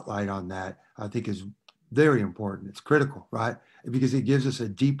spotlight on that, I think is very important. It's critical, right? Because it gives us a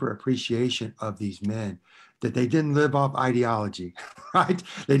deeper appreciation of these men, that they didn't live off ideology, right?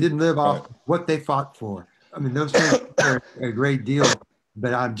 They didn't live off what they fought for. I mean, those things are a great deal.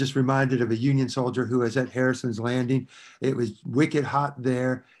 But I'm just reminded of a Union soldier who was at Harrison's Landing. It was wicked hot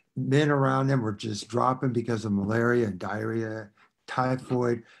there. Men around them were just dropping because of malaria and diarrhea,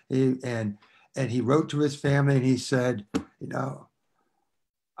 typhoid, and he wrote to his family and he said,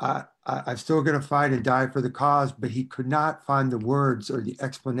 I'm still going to fight and die for the cause, but he could not find the words or the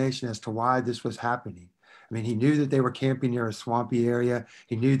explanation as to why this was happening. I mean, he knew that they were camping near a swampy area.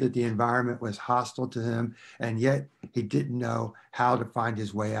 He knew that the environment was hostile to him, and yet he didn't know how to find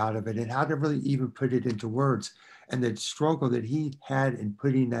his way out of it and how to really even put it into words. And the struggle that he had in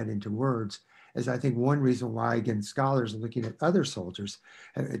putting that into words is, I think, one reason why, again, scholars are looking at other soldiers.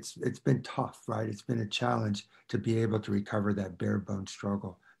 It's been tough, right? It's been a challenge to be able to recover that bare bone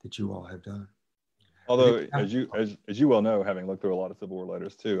struggle that you all have done. Although, as you well know, having looked through a lot of Civil War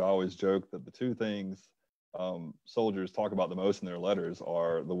letters too, I always joke that the two things soldiers talk about the most in their letters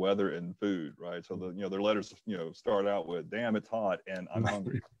are the weather and food, right? So their letters start out with "Damn, it's hot," and "I'm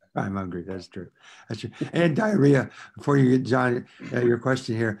hungry." I'm hungry. That's true. That's true. And diarrhea. Before you get, John, your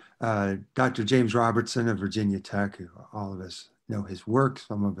question here, Dr. James Robertson of Virginia Tech, who all of us know his work.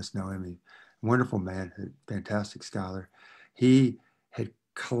 Some of us know him. He's a wonderful man, a fantastic scholar. He had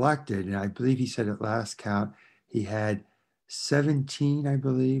collected, and I believe he said at last count, he had 17, I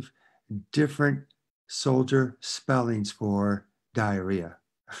believe, different soldier spellings for diarrhea.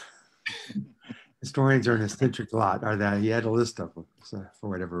 Historians are an eccentric lot, are they? He had a list of them, so, for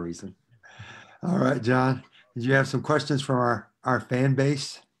whatever reason. All right, John, did you have some questions from our fan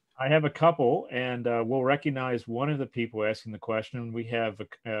base? I have a couple, and we'll recognize one of the people asking the question. We have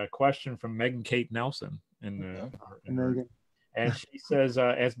a question from Megan Kate Nelson. And she says,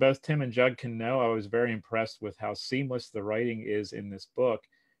 as both Tim and Judkin know, I was very impressed with how seamless the writing is in this book.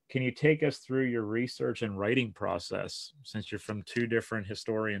 Can you take us through your research and writing process, since you're from two different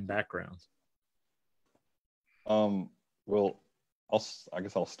historian backgrounds? Well, I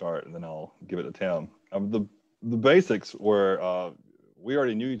guess I'll start and then I'll give it to Tim. The basics were we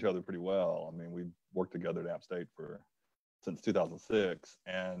already knew each other pretty well. I mean, we worked together at App State since 2006,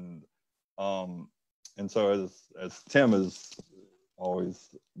 and so as Tim is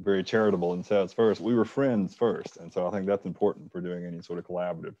always very charitable and says first, we were friends first, and so I think that's important for doing any sort of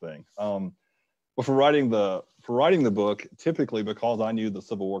collaborative thing. But for writing the book, typically because I knew the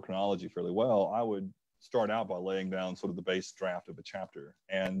Civil War chronology fairly well, I would start out by laying down sort of the base draft of a chapter,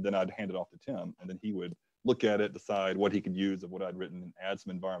 and then I'd hand it off to Tim, and then he would look at it, decide what he could use of what I'd written, and add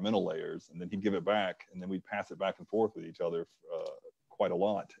some environmental layers, and then he'd give it back, and then we'd pass it back and forth with each other quite a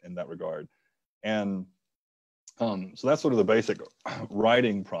lot in that regard. And so that's sort of the basic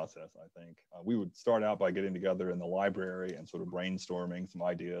writing process, I think. We would start out by getting together in the library and sort of brainstorming some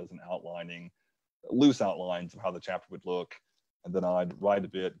ideas and outlining loose outlines of how the chapter would look, and then I'd write a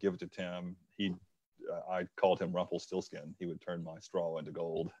bit, give it to Tim. I called him Rumpelstiltskin. He would turn my straw into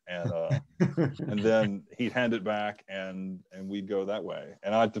gold, and then he'd hand it back, and we'd go that way.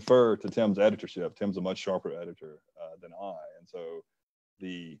 And I defer to Tim's editorship. Tim's a much sharper editor than I, and so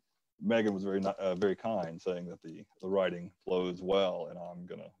Megan was very kind, saying that the writing flows well, and I'm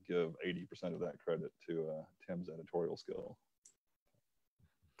gonna give 80% of that credit to Tim's editorial skill.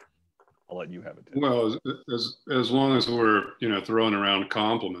 I'll let you have it, Tim. Well, as long as we're throwing around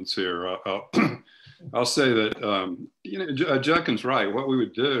compliments here, I'll say that Judkin's right. What we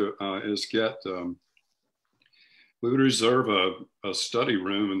would do is we would reserve a study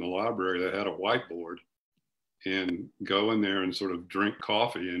room in the library that had a whiteboard, and go in there and sort of drink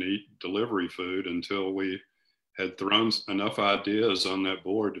coffee and eat delivery food until we had thrown enough ideas on that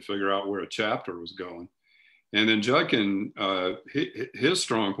board to figure out where a chapter was going. And then Judkin, his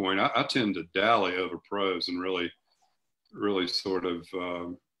strong point, I tend to dally over prose and really sort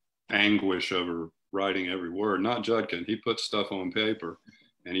of anguish over writing every word. Not Judkin. He puts stuff on paper,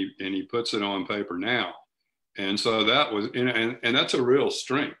 and he puts it on paper now. And so that was, and that's a real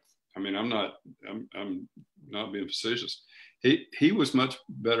strength. I mean, I'm not being facetious. He was much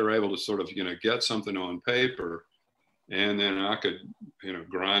better able to sort of, get something on paper, and then I could,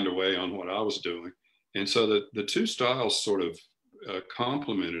 grind away on what I was doing. And so the two styles sort of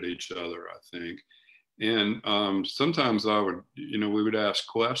complemented each other, I think. And sometimes I would, we would ask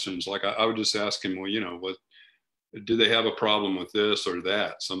questions. Like I would just ask him, well, what do they have a problem with this or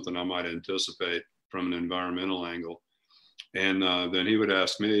that? Something I might anticipate from an environmental angle. And then he would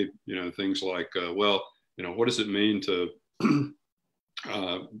ask me, things like, well, what does it mean to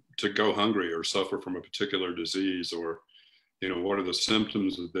go hungry or suffer from a particular disease, or, what are the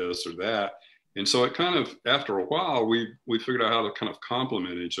symptoms of this or that? And so it kind of, after a while, we figured out how to kind of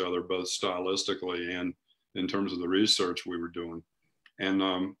complement each other, both stylistically and in terms of the research we were doing. And,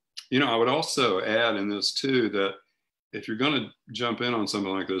 I would also add in this too, that if you're going to jump in on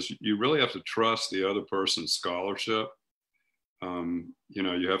something like this, you really have to trust the other person's scholarship.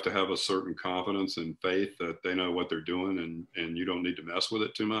 You have to have a certain confidence and faith that they know what they're doing, and you don't need to mess with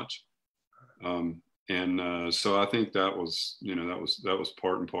it too much. So I think that was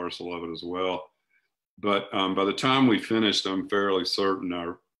part and parcel of it as well. But by the time we finished, I'm fairly certain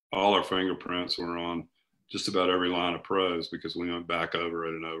all our fingerprints were on just about every line of prose, because we went back over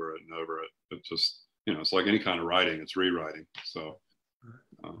it and over it and over it. It just, it's like any kind of writing, it's rewriting. So,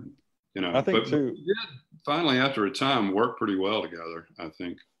 I think too, we did finally, after a time, work pretty well together, I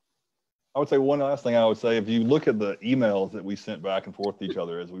think. I would say one last thing I would say, if you look at the emails that we sent back and forth to each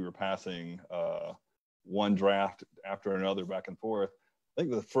other as we were passing one draft after another back and forth, I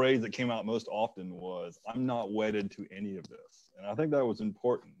think the phrase that came out most often was, "I'm not wedded to any of this." And I think that was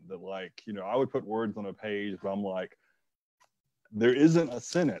important, that I would put words on a page, but I'm like, there isn't a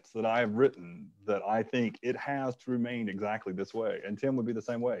sentence that I have written that I think it has to remain exactly this way. And Tim would be the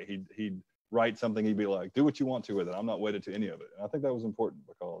same way. He'd write something, he'd be like, "Do what you want to with it. I'm not wedded to any of it." And I think that was important,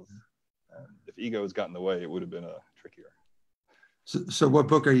 because if ego has gotten in the way, it would have been trickier. So what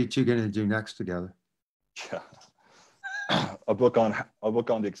book are you two going to do next together? Yeah. a book on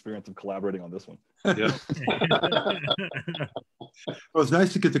the experience of collaborating on this one. Yeah. Well, it's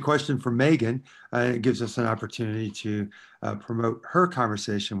nice to get the question from Megan. It gives us an opportunity to promote her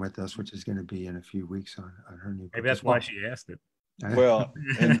conversation with us, which is going to be in a few weeks on her new book. Maybe that's why she asked it. Well,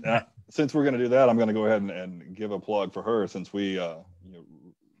 and since we're going to do that, I'm going to go ahead and give a plug for her, since we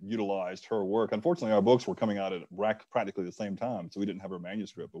utilized her work. Unfortunately, our books were coming out at practically the same time, so we didn't have her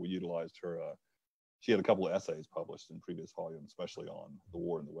manuscript, but we utilized her. She had a couple of essays published in previous volumes, especially on the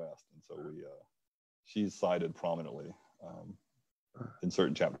war in the West, and so she's cited prominently in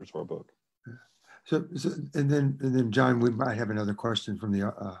certain chapters of our book. So and then John, we might have another question from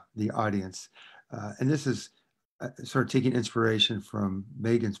the audience, and this is sort of taking inspiration from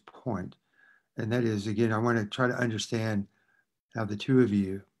Megan's point, and that is, again, I want to try to understand how the two of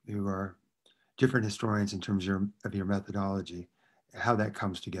you, who are different historians in terms of your methodology, how that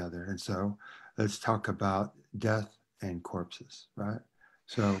comes together. And so let's talk about death and corpses, right?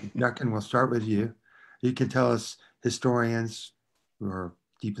 So Judkin, we'll start with you. You can tell us, historians who are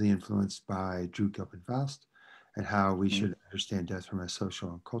deeply influenced by Drew Gilpin Faust, and how we should understand death from a social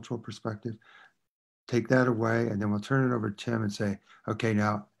and cultural perspective. Take that away, and then we'll turn it over to Tim and say, okay,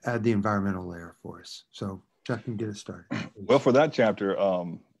 now add the environmental layer for us. So Judkin, get us started. Well, for that chapter,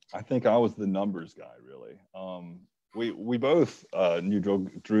 I think I was the numbers guy, really. We both knew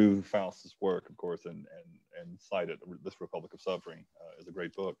Drew Faust's work, of course, and cited This Republic of Suffering as a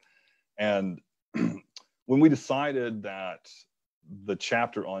great book. And when we decided that the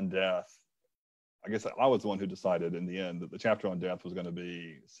chapter on death, I guess I was the one who decided in the end that the chapter on death was going to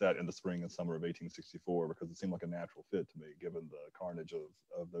be set in the spring and summer of 1864, because it seemed like a natural fit to me, given the carnage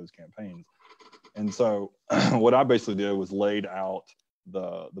of those campaigns. And so what I basically did was laid out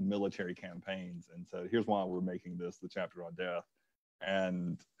the military campaigns and said, here's why we're making this the chapter on death,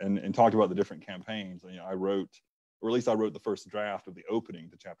 and talked about the different campaigns. And I wrote the first draft of the opening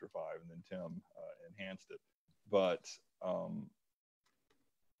to chapter 5, and then Tim enhanced it. But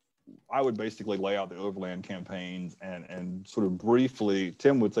I would basically lay out the overland campaigns and sort of briefly,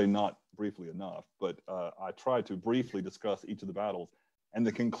 Tim would say not briefly enough, but I tried to briefly discuss each of the battles, and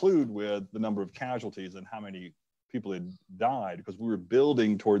to conclude with the number of casualties and how many people had died, because we were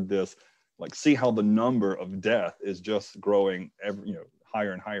building toward this, like, see how the number of death is just growing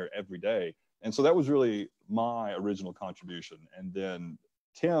higher and higher every day. And so that was really my original contribution. And then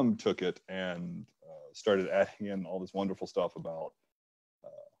Tim took it and started adding in all this wonderful stuff about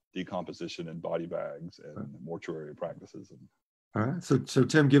decomposition in body bags and mortuary practices. All right. So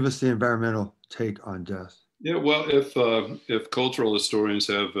Tim, give us the environmental take on death. Yeah, well, if cultural historians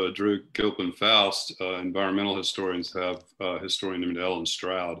have Drew Gilpin Faust, environmental historians have a historian named Ellen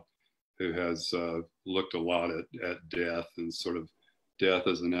Stroud, who has looked a lot at death and sort of death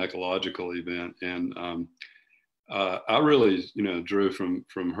as an ecological event. And I really, drew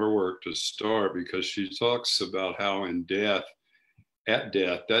from her work to start, because she talks about how at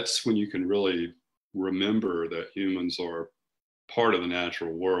death, that's when you can really remember that humans are part of the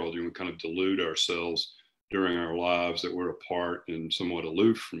natural world. You can kind of delude ourselves during our lives that we're apart and somewhat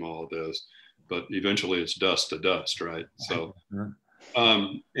aloof from all of this, but eventually it's dust to dust, right? So,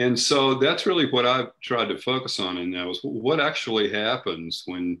 and so that's really what I've tried to focus on in that, was what actually happens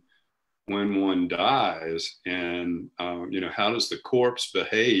when one dies, and how does the corpse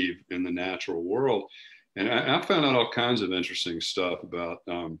behave in the natural world? And I found out all kinds of interesting stuff about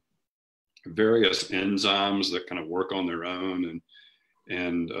various enzymes that kind of work on their own,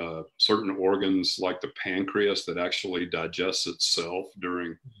 and certain organs like the pancreas that actually digests itself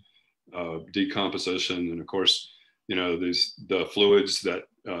during decomposition. And of course, the fluids that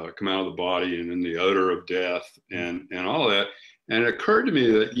come out of the body, and then the odor of death, and all of that. And it occurred to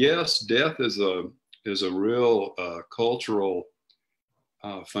me that yes, death is a real cultural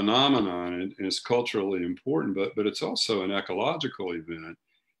phenomenon, and it's culturally important, but it's also an ecological event.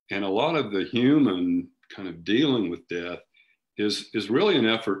 And a lot of the human kind of dealing with death is really an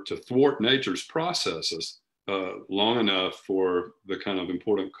effort to thwart nature's processes long enough for the kind of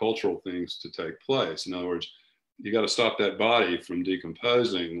important cultural things to take place. In other words, you got to stop that body from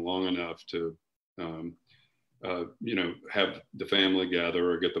decomposing long enough to, have the family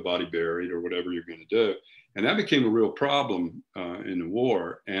gather or get the body buried or whatever you're going to do. And that became a real problem in the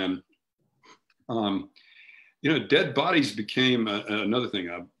war. And, dead bodies became another thing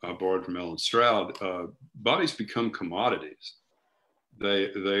I borrowed from Ellen Stroud. Bodies become commodities.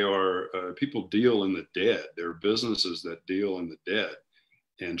 They are, people deal in the dead. There are businesses that deal in the dead,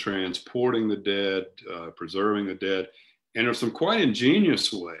 and transporting the dead, preserving the dead. And there's some quite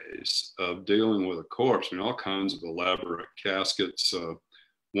ingenious ways of dealing with a corpse. I mean, all kinds of elaborate caskets.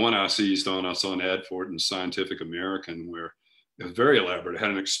 One I seized on, I saw an ad for it in Scientific American, where it was very elaborate. It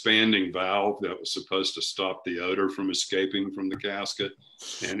had an expanding valve that was supposed to stop the odor from escaping from the casket,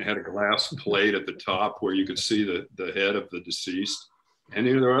 and it had a glass plate at the top where you could see the head of the deceased. And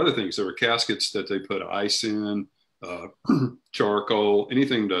there are other things. There were caskets that they put ice in, charcoal,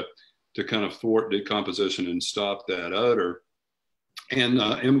 anything to kind of thwart decomposition and stop that odor. And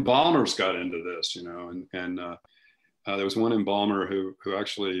embalmers got into this, and there was one embalmer who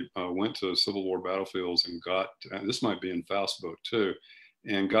actually went to Civil War battlefields and this might be in Faust's book too,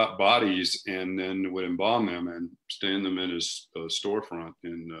 and got bodies and then would embalm them and stand them in his storefront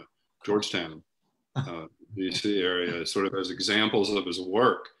in Georgetown, DC area, sort of as examples of his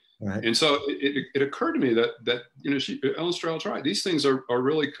work. Right. And so it occurred to me that Ellen Stroud's right. These things are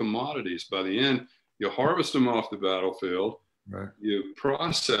really commodities. By the end, you harvest them off the battlefield, right, you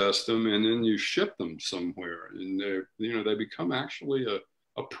process them, and then you ship them somewhere, and they become actually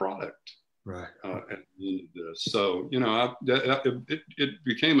a product. Right. At the end of this. So it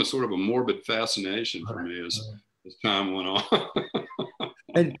became a sort of a morbid fascination for me as time went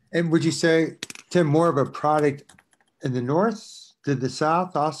on. and would you say, Tim, more of a product in the North? Did the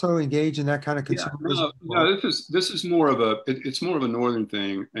South also engage in that kind of consumerism? No, this is more of it's more of a Northern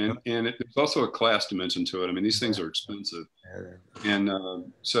thing, and it's also a class dimension to it. I mean, these things are expensive, and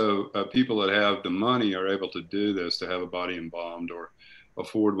so people that have the money are able to do this, to have a body embalmed or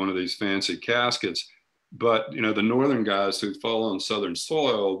afford one of these fancy caskets. But the Northern guys who fall on Southern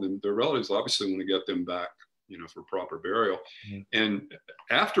soil, their relatives obviously want to get them back, for proper burial. Mm-hmm. And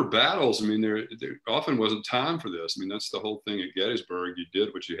after battles, I mean, there often wasn't time for this. I mean, that's the whole thing at Gettysburg. You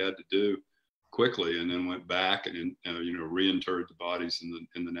did what you had to do quickly, and then went back and reinterred the bodies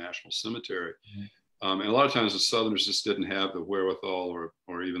in the National Cemetery. Mm-hmm. And a lot of times the Southerners just didn't have the wherewithal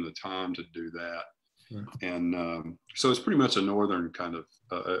or even the time to do that. Mm-hmm. And so it's pretty much a Northern kind of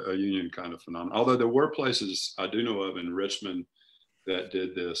a Union kind of phenomenon. Although there were places I do know of in Richmond that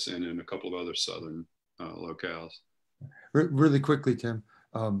did this, and in a couple of other Southern locales. Really quickly, Tim,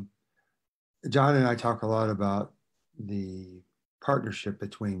 John and I talk a lot about the partnership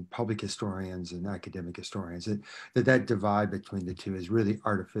between public historians and academic historians, that divide between the two is really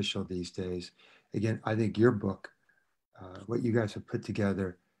artificial these days. Again, I think your book, what you guys have put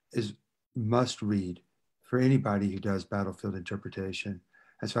together, is must read for anybody who does battlefield interpretation.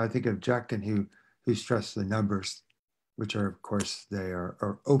 And so I think of Judkin, who stressed the numbers which are, of course, they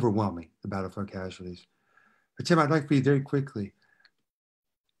are overwhelming, the battlefield casualties. But Tim, I'd like for you very quickly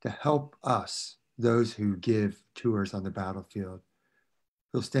to help us, those who give tours on the battlefield,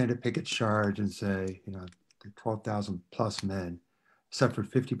 who'll stand at picket charge and say, you know, the 12,000 plus men suffered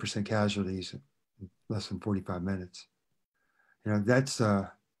 50% casualties in less than 45 minutes. You know, that's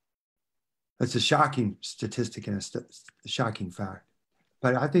a shocking statistic and a shocking fact.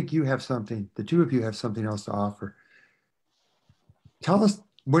 But I think you have something, the two of you have something else to offer. Tell us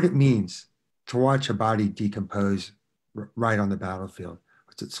what it means to watch a body decompose right on the battlefield.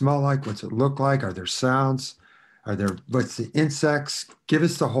 What's it smell like? What's it look like? Are there sounds? What's the insects? Give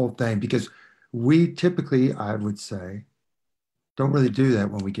us the whole thing, because we typically, I would say, don't really do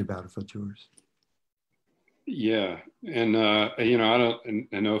that when we give battlefield tours. Yeah, and you know,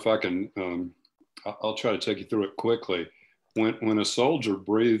 I know if I can. I'll try to take you through it quickly. When a soldier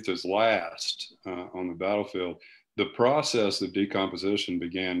breathed his last on the battlefield, the process of decomposition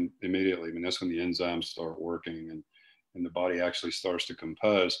began immediately. I mean, that's when the enzymes start working and the body actually starts to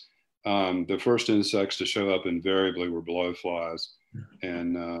compose. The first insects to show up invariably were blowflies,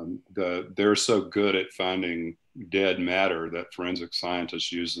 and they're so good at finding dead matter that forensic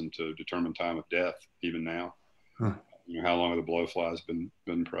scientists use them to determine time of death even now. You know, how long have the blowflies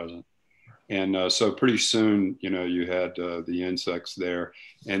been present? And so pretty soon, you know, you had the insects there.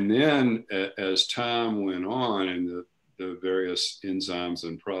 And then as time went on and the various enzymes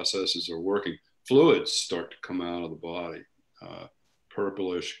and processes are working, fluids start to come out of the body,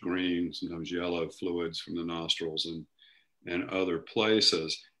 purplish, green, sometimes yellow fluids from the nostrils and other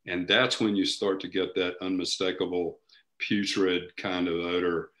places. And that's when you start to get that unmistakable putrid kind of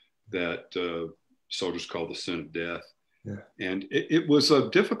odor that soldiers call the scent of death. Yeah. And it was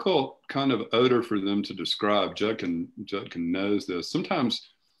a difficult kind of odor for them to describe. Judkin knows this.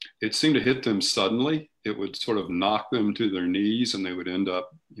 Sometimes it seemed to hit them suddenly. It would sort of knock them to their knees and they would end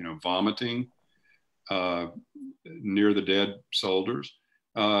up, you know, vomiting near the dead soldiers.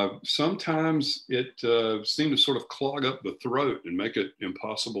 Sometimes it seemed to sort of clog up the throat and make it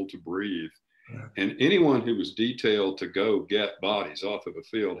impossible to breathe. Yeah. And anyone who was detailed to go get bodies off of a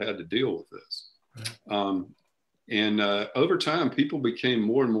field had to deal with this. Yeah. And over time, people became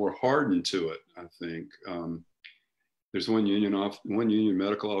more and more hardened to it, I think. There's one union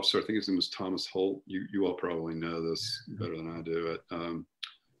medical officer, I think his name was Thomas Holt. You all probably know this better than I do.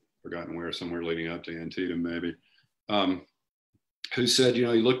 Forgotten where, somewhere leading up to Antietam maybe, who said, you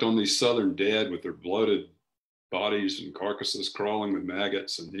know, he looked on these Southern dead with their bloated bodies and carcasses crawling with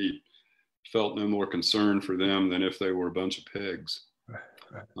maggots, and he felt no more concern for them than if they were a bunch of pigs.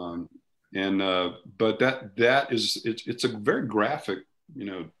 But it's a very graphic, you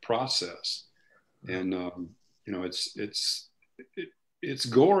know, process, and you know, it's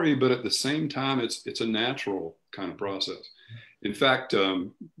gory, but at the same time, it's a natural kind of process. In fact,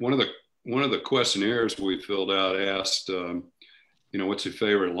 one of the questionnaires we filled out asked, you know, what's your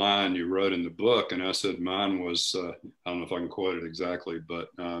favorite line you wrote in the book, and I said mine was, I don't know if I can quote it exactly, but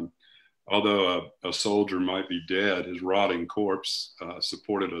although a soldier might be dead, his rotting corpse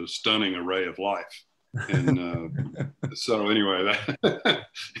supported a stunning array of life. And so anyway, that,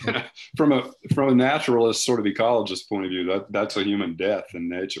 from a naturalist sort of ecologist point of view, that's a human death in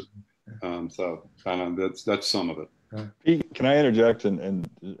nature. So that's some of it. Pete, can I interject and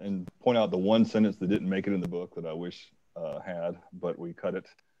point out the one sentence that didn't make it in the book that I wish had, but we cut it.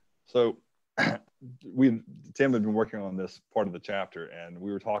 So Tim had been working on this part of the chapter, and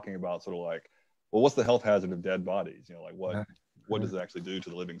we were talking about sort of like, well, what's the health hazard of dead bodies? You know, like what does it actually do to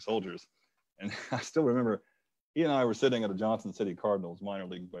the living soldiers? And I still remember he and I were sitting at a Johnson City Cardinals minor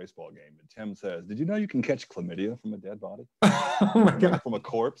league baseball game, and Tim says, "Did you know you can catch chlamydia from a dead body?" Oh my God. From a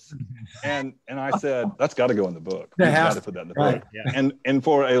corpse. And I said, that's got to go in the book. We've got to put that in the book. Yeah. And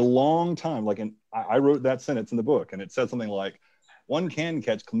for a long time, like, I wrote that sentence in the book, and it said something like, one can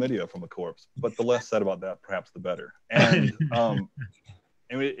catch chlamydia from a corpse, but the less said about that, perhaps the better. And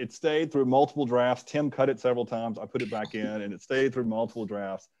it stayed through multiple drafts. Tim cut it several times. I put it back in, and it stayed through multiple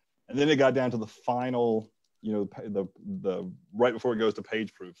drafts. And then it got down to the final, you know, the right before it goes to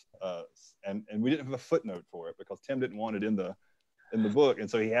page proofs, and we didn't have a footnote for it because Tim didn't want it in the book, and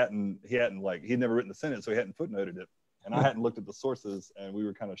so he'd never written the sentence, so he hadn't footnoted it, and I hadn't looked at the sources, and we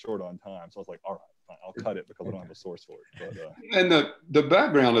were kind of short on time, so I was like, all right, fine, I'll cut it because I don't have a source for it. But, and the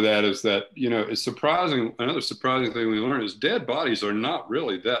background of that is that, you know, it's surprising. Another surprising thing we learned is dead bodies are not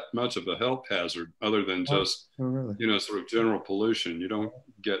really that much of a health hazard, other than just you know, sort of general pollution. You don't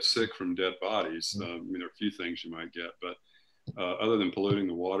get sick from dead bodies. I mean, there are a few things you might get, but other than polluting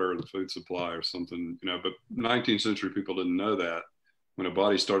the water or the food supply or something, you know. But 19th century people didn't know that when a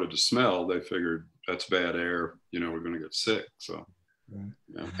body started to smell, they figured that's bad air, we're going to get sick. So,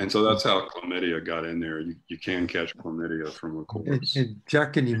 yeah. And so that's how chlamydia got in there. You can catch chlamydia from a corpse. And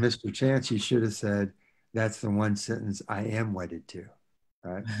Judkin, you missed your chance. You should have said, that's the one sentence I am wedded to,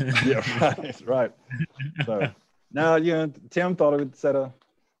 right? Yeah, right. So now, Tim thought it would set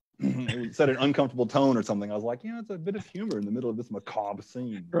an uncomfortable tone or something. I was like, it's a bit of humor in the middle of this macabre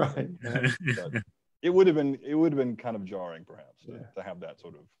scene. Right. But it would have been kind of jarring, perhaps, to have that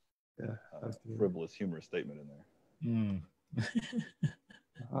sort of frivolous, humorous statement in there.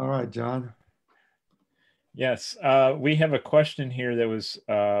 All right, John. Yes, we have a question here that was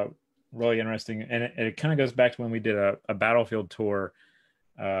really interesting, and it kind of goes back to when we did a battlefield tour.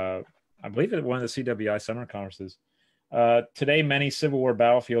 I believe at one of the CWI summer conferences. Today, many Civil War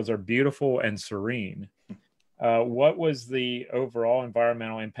battlefields are beautiful and serene. What was the overall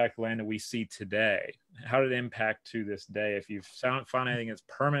environmental impact of the land that we see today? How did it impact to this day? If you've found anything that's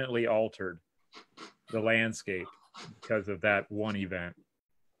permanently altered the landscape because of that one event?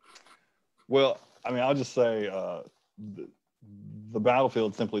 Well, I mean, I'll just say the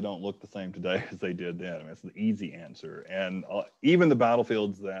battlefields simply don't look the same today as they did then. I mean, it's the easy answer. And even the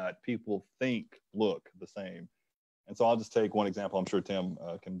battlefields that people think look the same. And so I'll just take one example. I'm sure Tim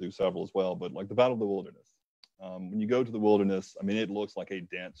can do several as well, but like the Battle of the Wilderness. When you go to the wilderness, I mean, it looks like a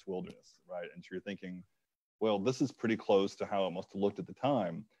dense wilderness, right? And so you're thinking, well, this is pretty close to how it must have looked at the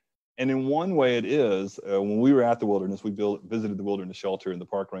time. And in one way it is. When we were at the wilderness, we visited the wilderness shelter, and the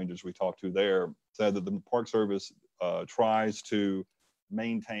park rangers we talked to there said that the Park Service tries to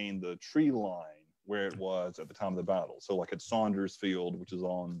maintain the tree line where it was at the time of the battle. So like at Saunders Field, which is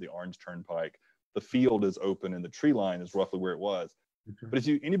on the Orange Turnpike, the field is open and the tree line is roughly where it was. But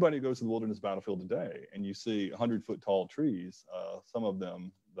if anybody who goes to the wilderness battlefield today and you see 100-foot tall trees, some of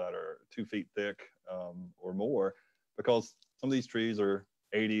them that are 2 feet thick or more, because some of these trees are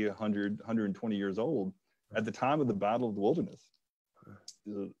 80, 100, 120 years old. At the time of the Battle of the Wilderness,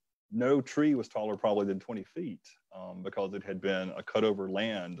 no tree was taller probably than 20 feet because it had been a cutover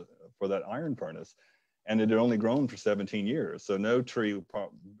land for that iron furnace, and it had only grown for 17 years. So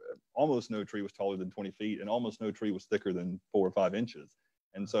almost no tree was taller than 20 feet, and almost no tree was thicker than 4 or 5 inches.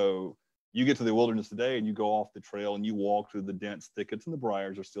 And so you get to the wilderness today and you go off the trail and you walk through the dense thickets, and the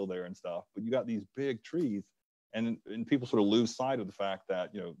briars are still there and stuff, but you got these big trees. And people sort of lose sight of the fact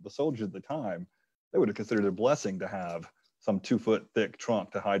that, the soldiers at the time, they would have considered it a blessing to have some 2-foot thick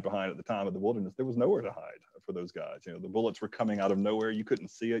trunk to hide behind at the time of the wilderness. There was nowhere to hide for those guys. The bullets were coming out of nowhere. You couldn't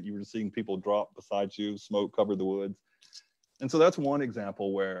see it. You were seeing people drop beside you. Smoke covered the woods. And so that's one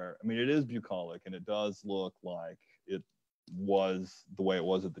example where, I mean, it is bucolic and it does look like it was the way it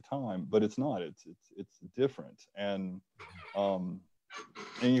was at the time, but it's not. It's different. And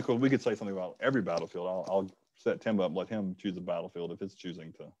we could say something about every battlefield. I'll set Tim up, let him choose a battlefield if it's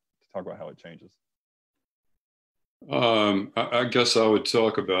choosing to talk about how it changes. I guess I would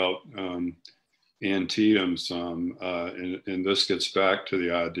talk about Antietam some, and this gets back to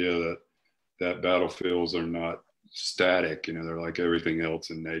the idea that battlefields are not static. They're like everything else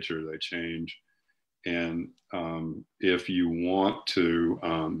in nature; they change. And if you want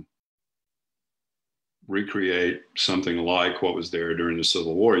to recreate something like what was there during the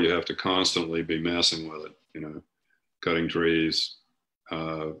Civil War, you have to constantly be messing with it. Cutting trees,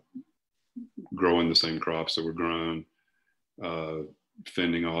 growing the same crops that were grown,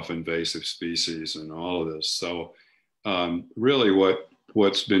 fending off invasive species, and all of this. So really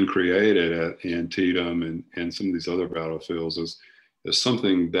what's been created at Antietam and some of these other battlefields is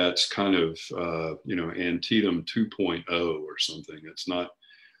something that's kind of, Antietam 2.0 or something. It's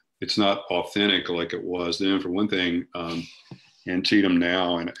not authentic like it was then. For one thing, Antietam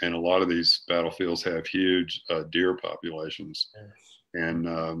now and a lot of these battlefields have huge deer populations. And,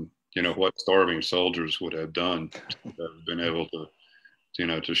 what starving soldiers would have done, have been able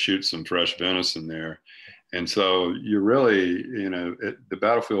to shoot some fresh venison there. And so you really, the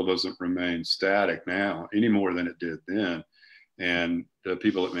battlefield doesn't remain static now any more than it did then. And the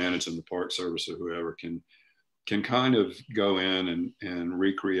people that manage in the Park Service or whoever can kind of go in and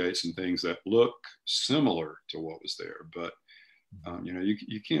recreate some things that look similar to what was there. But,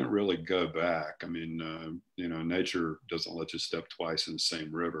 you can't really go back. I mean, nature doesn't let you step twice in the same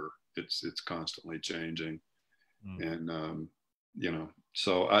river. It's constantly changing. And,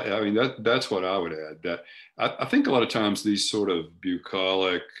 so I mean, that's what I would add. That I think a lot of times these sort of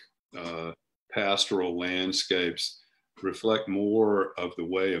bucolic pastoral landscapes reflect more of the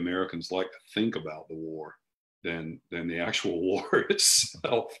way Americans like to think about the war than the actual war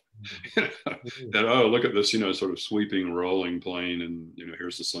itself. That, oh, look at this, sort of sweeping rolling plain, and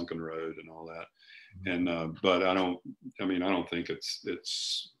here's the sunken road and all that. But I don't think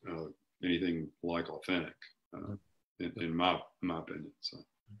it's anything like authentic in my opinion. So.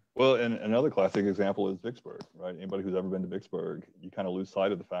 Well, and another classic example is Vicksburg, right? Anybody who's ever been to Vicksburg, you kind of lose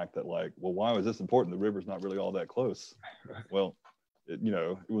sight of the fact that, like, well, why was this important? The river's not really all that close. Well, it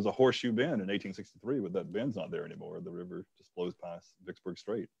was a horseshoe bend in 1863, but that bend's not there anymore. The river just flows past Vicksburg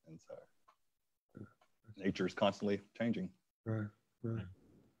Strait, and so nature is constantly changing. Right.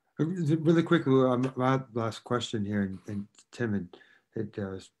 Really quickly, my last question here, and Tim had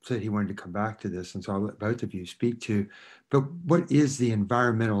said he wanted to come back to this, and so I'll let both of you speak to, but what is the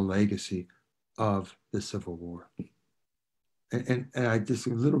environmental legacy of the Civil War? And I just a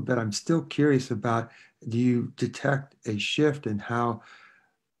little bit, I'm still curious about, do you detect a shift in how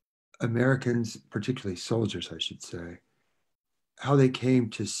Americans, particularly soldiers, I should say, how they came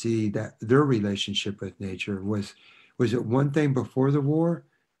to see that their relationship with nature was it one thing before the war,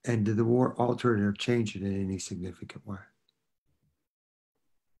 and did the war alter it or change it in any significant way?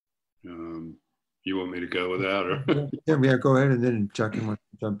 You want me to go with that, or? Yeah, go ahead, and then Judkin wants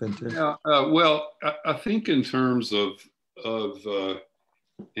to jump into it. Yeah, well, I think in terms of an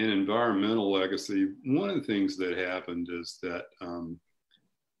environmental legacy, one of the things that happened is that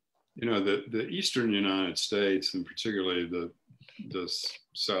the Eastern United States, and particularly the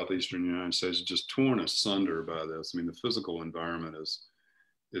Southeastern United States, is just torn asunder by this. I mean, the physical environment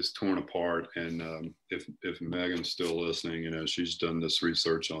is torn apart, and if Megan's still listening, she's done this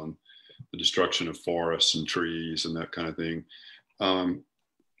research on the destruction of forests and trees and that kind of thing.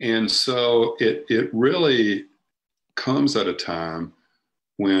 And so it really comes at a time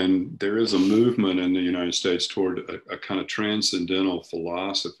when there is a movement in the United States toward a kind of transcendental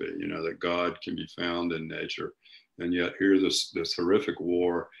philosophy, that God can be found in nature. And yet here this horrific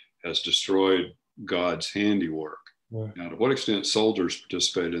war has destroyed God's handiwork. Yeah. Now, to what extent soldiers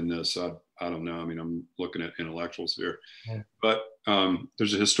participated in this, I don't know. I mean, I'm looking at intellectuals here. Yeah. But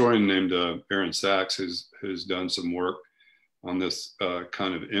there's a historian named Aaron Sachs who's done some work on this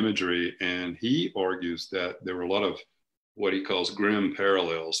kind of imagery, and he argues that there were a lot of what he calls grim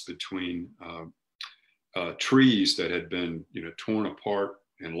parallels between trees that had been torn apart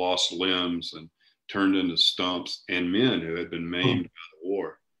and lost limbs and turned into stumps, and men who had been maimed by the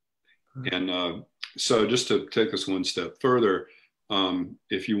war. And so just to take us one step further,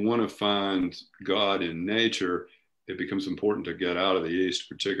 if you want to find God in nature, it becomes important to get out of the East,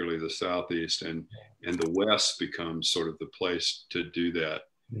 particularly the Southeast, and the West becomes sort of the place to do that.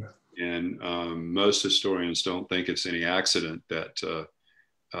 Yeah. And most historians don't think it's any accident that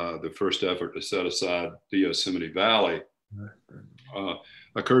the first effort to set aside the Yosemite Valley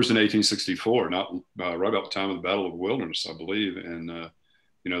occurs in 1864, not right about the time of the Battle of the Wilderness, I believe, and the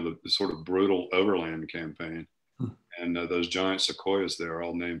sort of brutal overland campaign. And those giant sequoias there are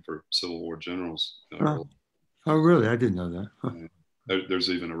all named for Civil War generals. Oh, really? I didn't know that. Huh.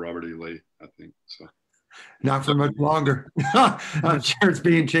 There's even a Robert E. Lee, I think. So. Not for much longer. I'm sure it's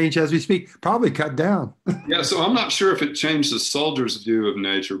being changed as we speak. Probably cut down. Yeah, so I'm not sure if it changed the soldiers' view of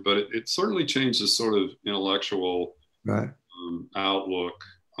nature, but it certainly changed the sort of intellectual outlook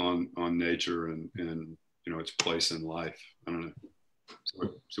on nature and its place in life. I don't know.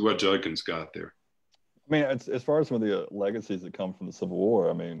 So what Judkin's got there. I mean, as far as some of the legacies that come from the Civil War,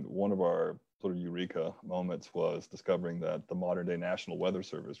 I mean, one of our sort of eureka moments was discovering that the modern day National Weather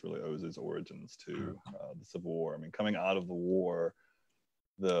Service really owes its origins to the Civil War. I mean, coming out of the war,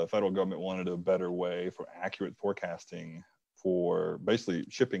 the federal government wanted a better way for accurate forecasting for basically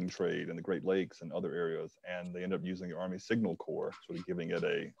shipping trade in the Great Lakes and other areas. And they ended up using the Army Signal Corps, sort of giving it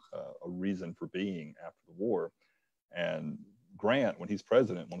a reason for being after the war. And Grant, when he's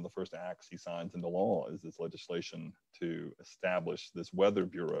president, one of the first acts he signs into law is this legislation to establish this weather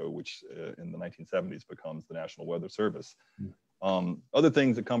bureau, which in the 1970s becomes the National Weather Service. Other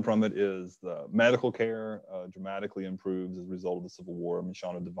things that come from it is the medical care dramatically improves as a result of the Civil War. I mean,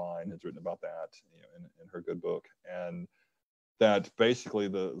 Shauna Devine has written about that in her good book. And that basically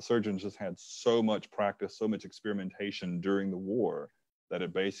the surgeons just had so much practice, so much experimentation during the war that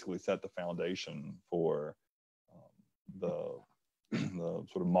it basically set the foundation for the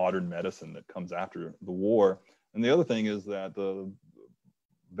sort of modern medicine that comes after the war. And the other thing is that the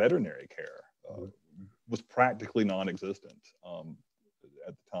veterinary care was practically non-existent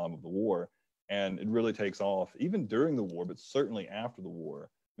at the time of the war. And it really takes off even during the war, but certainly after the war.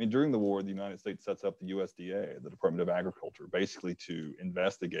 I mean, during the war, the United States sets up the USDA, the Department of Agriculture, basically to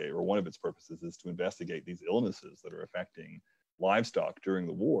investigate, or one of its purposes is to investigate these illnesses that are affecting livestock during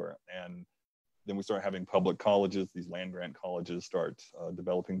the war. And then we start having public colleges, these land-grant colleges start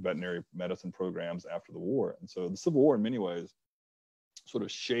developing veterinary medicine programs after the war. And so the Civil War in many ways sort of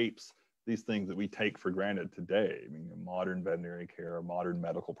shapes these things that we take for granted today. I mean, modern veterinary care, modern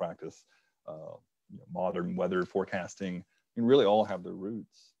medical practice, modern weather forecasting, and really all have their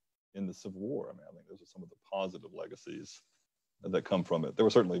roots in the Civil War. I mean, I think those are some of the positive legacies that come from it. There were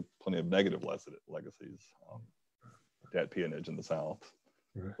certainly plenty of negative legacies, debt peonage in the South,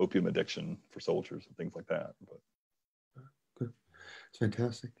 right, opium addiction for soldiers and things like that. But good, it's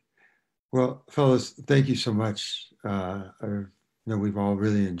fantastic. Well, fellas, thank you so much. I know we've all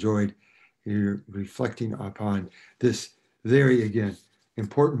really enjoyed your reflecting upon this very, again,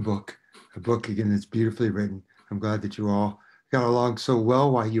 important book, a book, again, that's beautifully written. I'm glad that you all got along so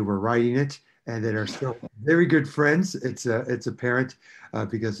well while you were writing it, and that are still very good friends. It's apparent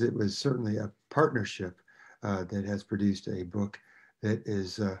because it was certainly a partnership that has produced a book that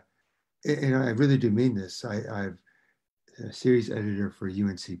is, and I really do mean this. I'm a series editor for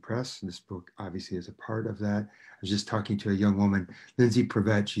UNC Press, and this book obviously is a part of that. I was just talking to a young woman, Lindsay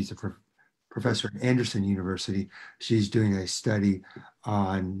Prevett. She's a professor at Anderson University. She's doing a study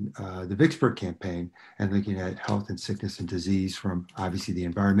on the Vicksburg campaign and looking at health and sickness and disease from obviously the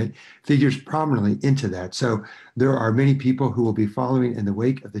environment, figures prominently into that. So there are many people who will be following in the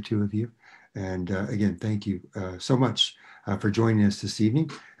wake of the two of you. And again, thank you so much for joining us this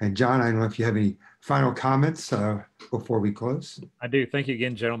evening. And John, I don't know if you have any final comments before we close. I do. Thank you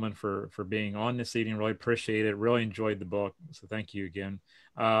again, gentlemen, for being on this evening. Really appreciate it. Really enjoyed the book. So thank you again.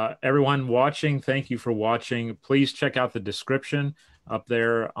 Everyone watching, thank you for watching. Please check out the description up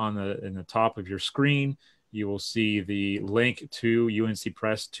there in the top of your screen. You will see the link to UNC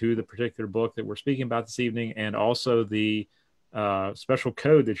Press, to the particular book that we're speaking about this evening, and also the special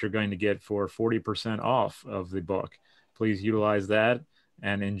code that you're going to get for 40% off of the book. Please utilize that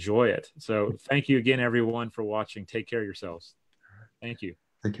and enjoy it. So thank you again, everyone, for watching. Take care of yourselves. Thank you.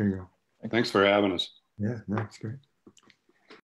 Take care, y'all. Thanks for having us. Yeah, that's great.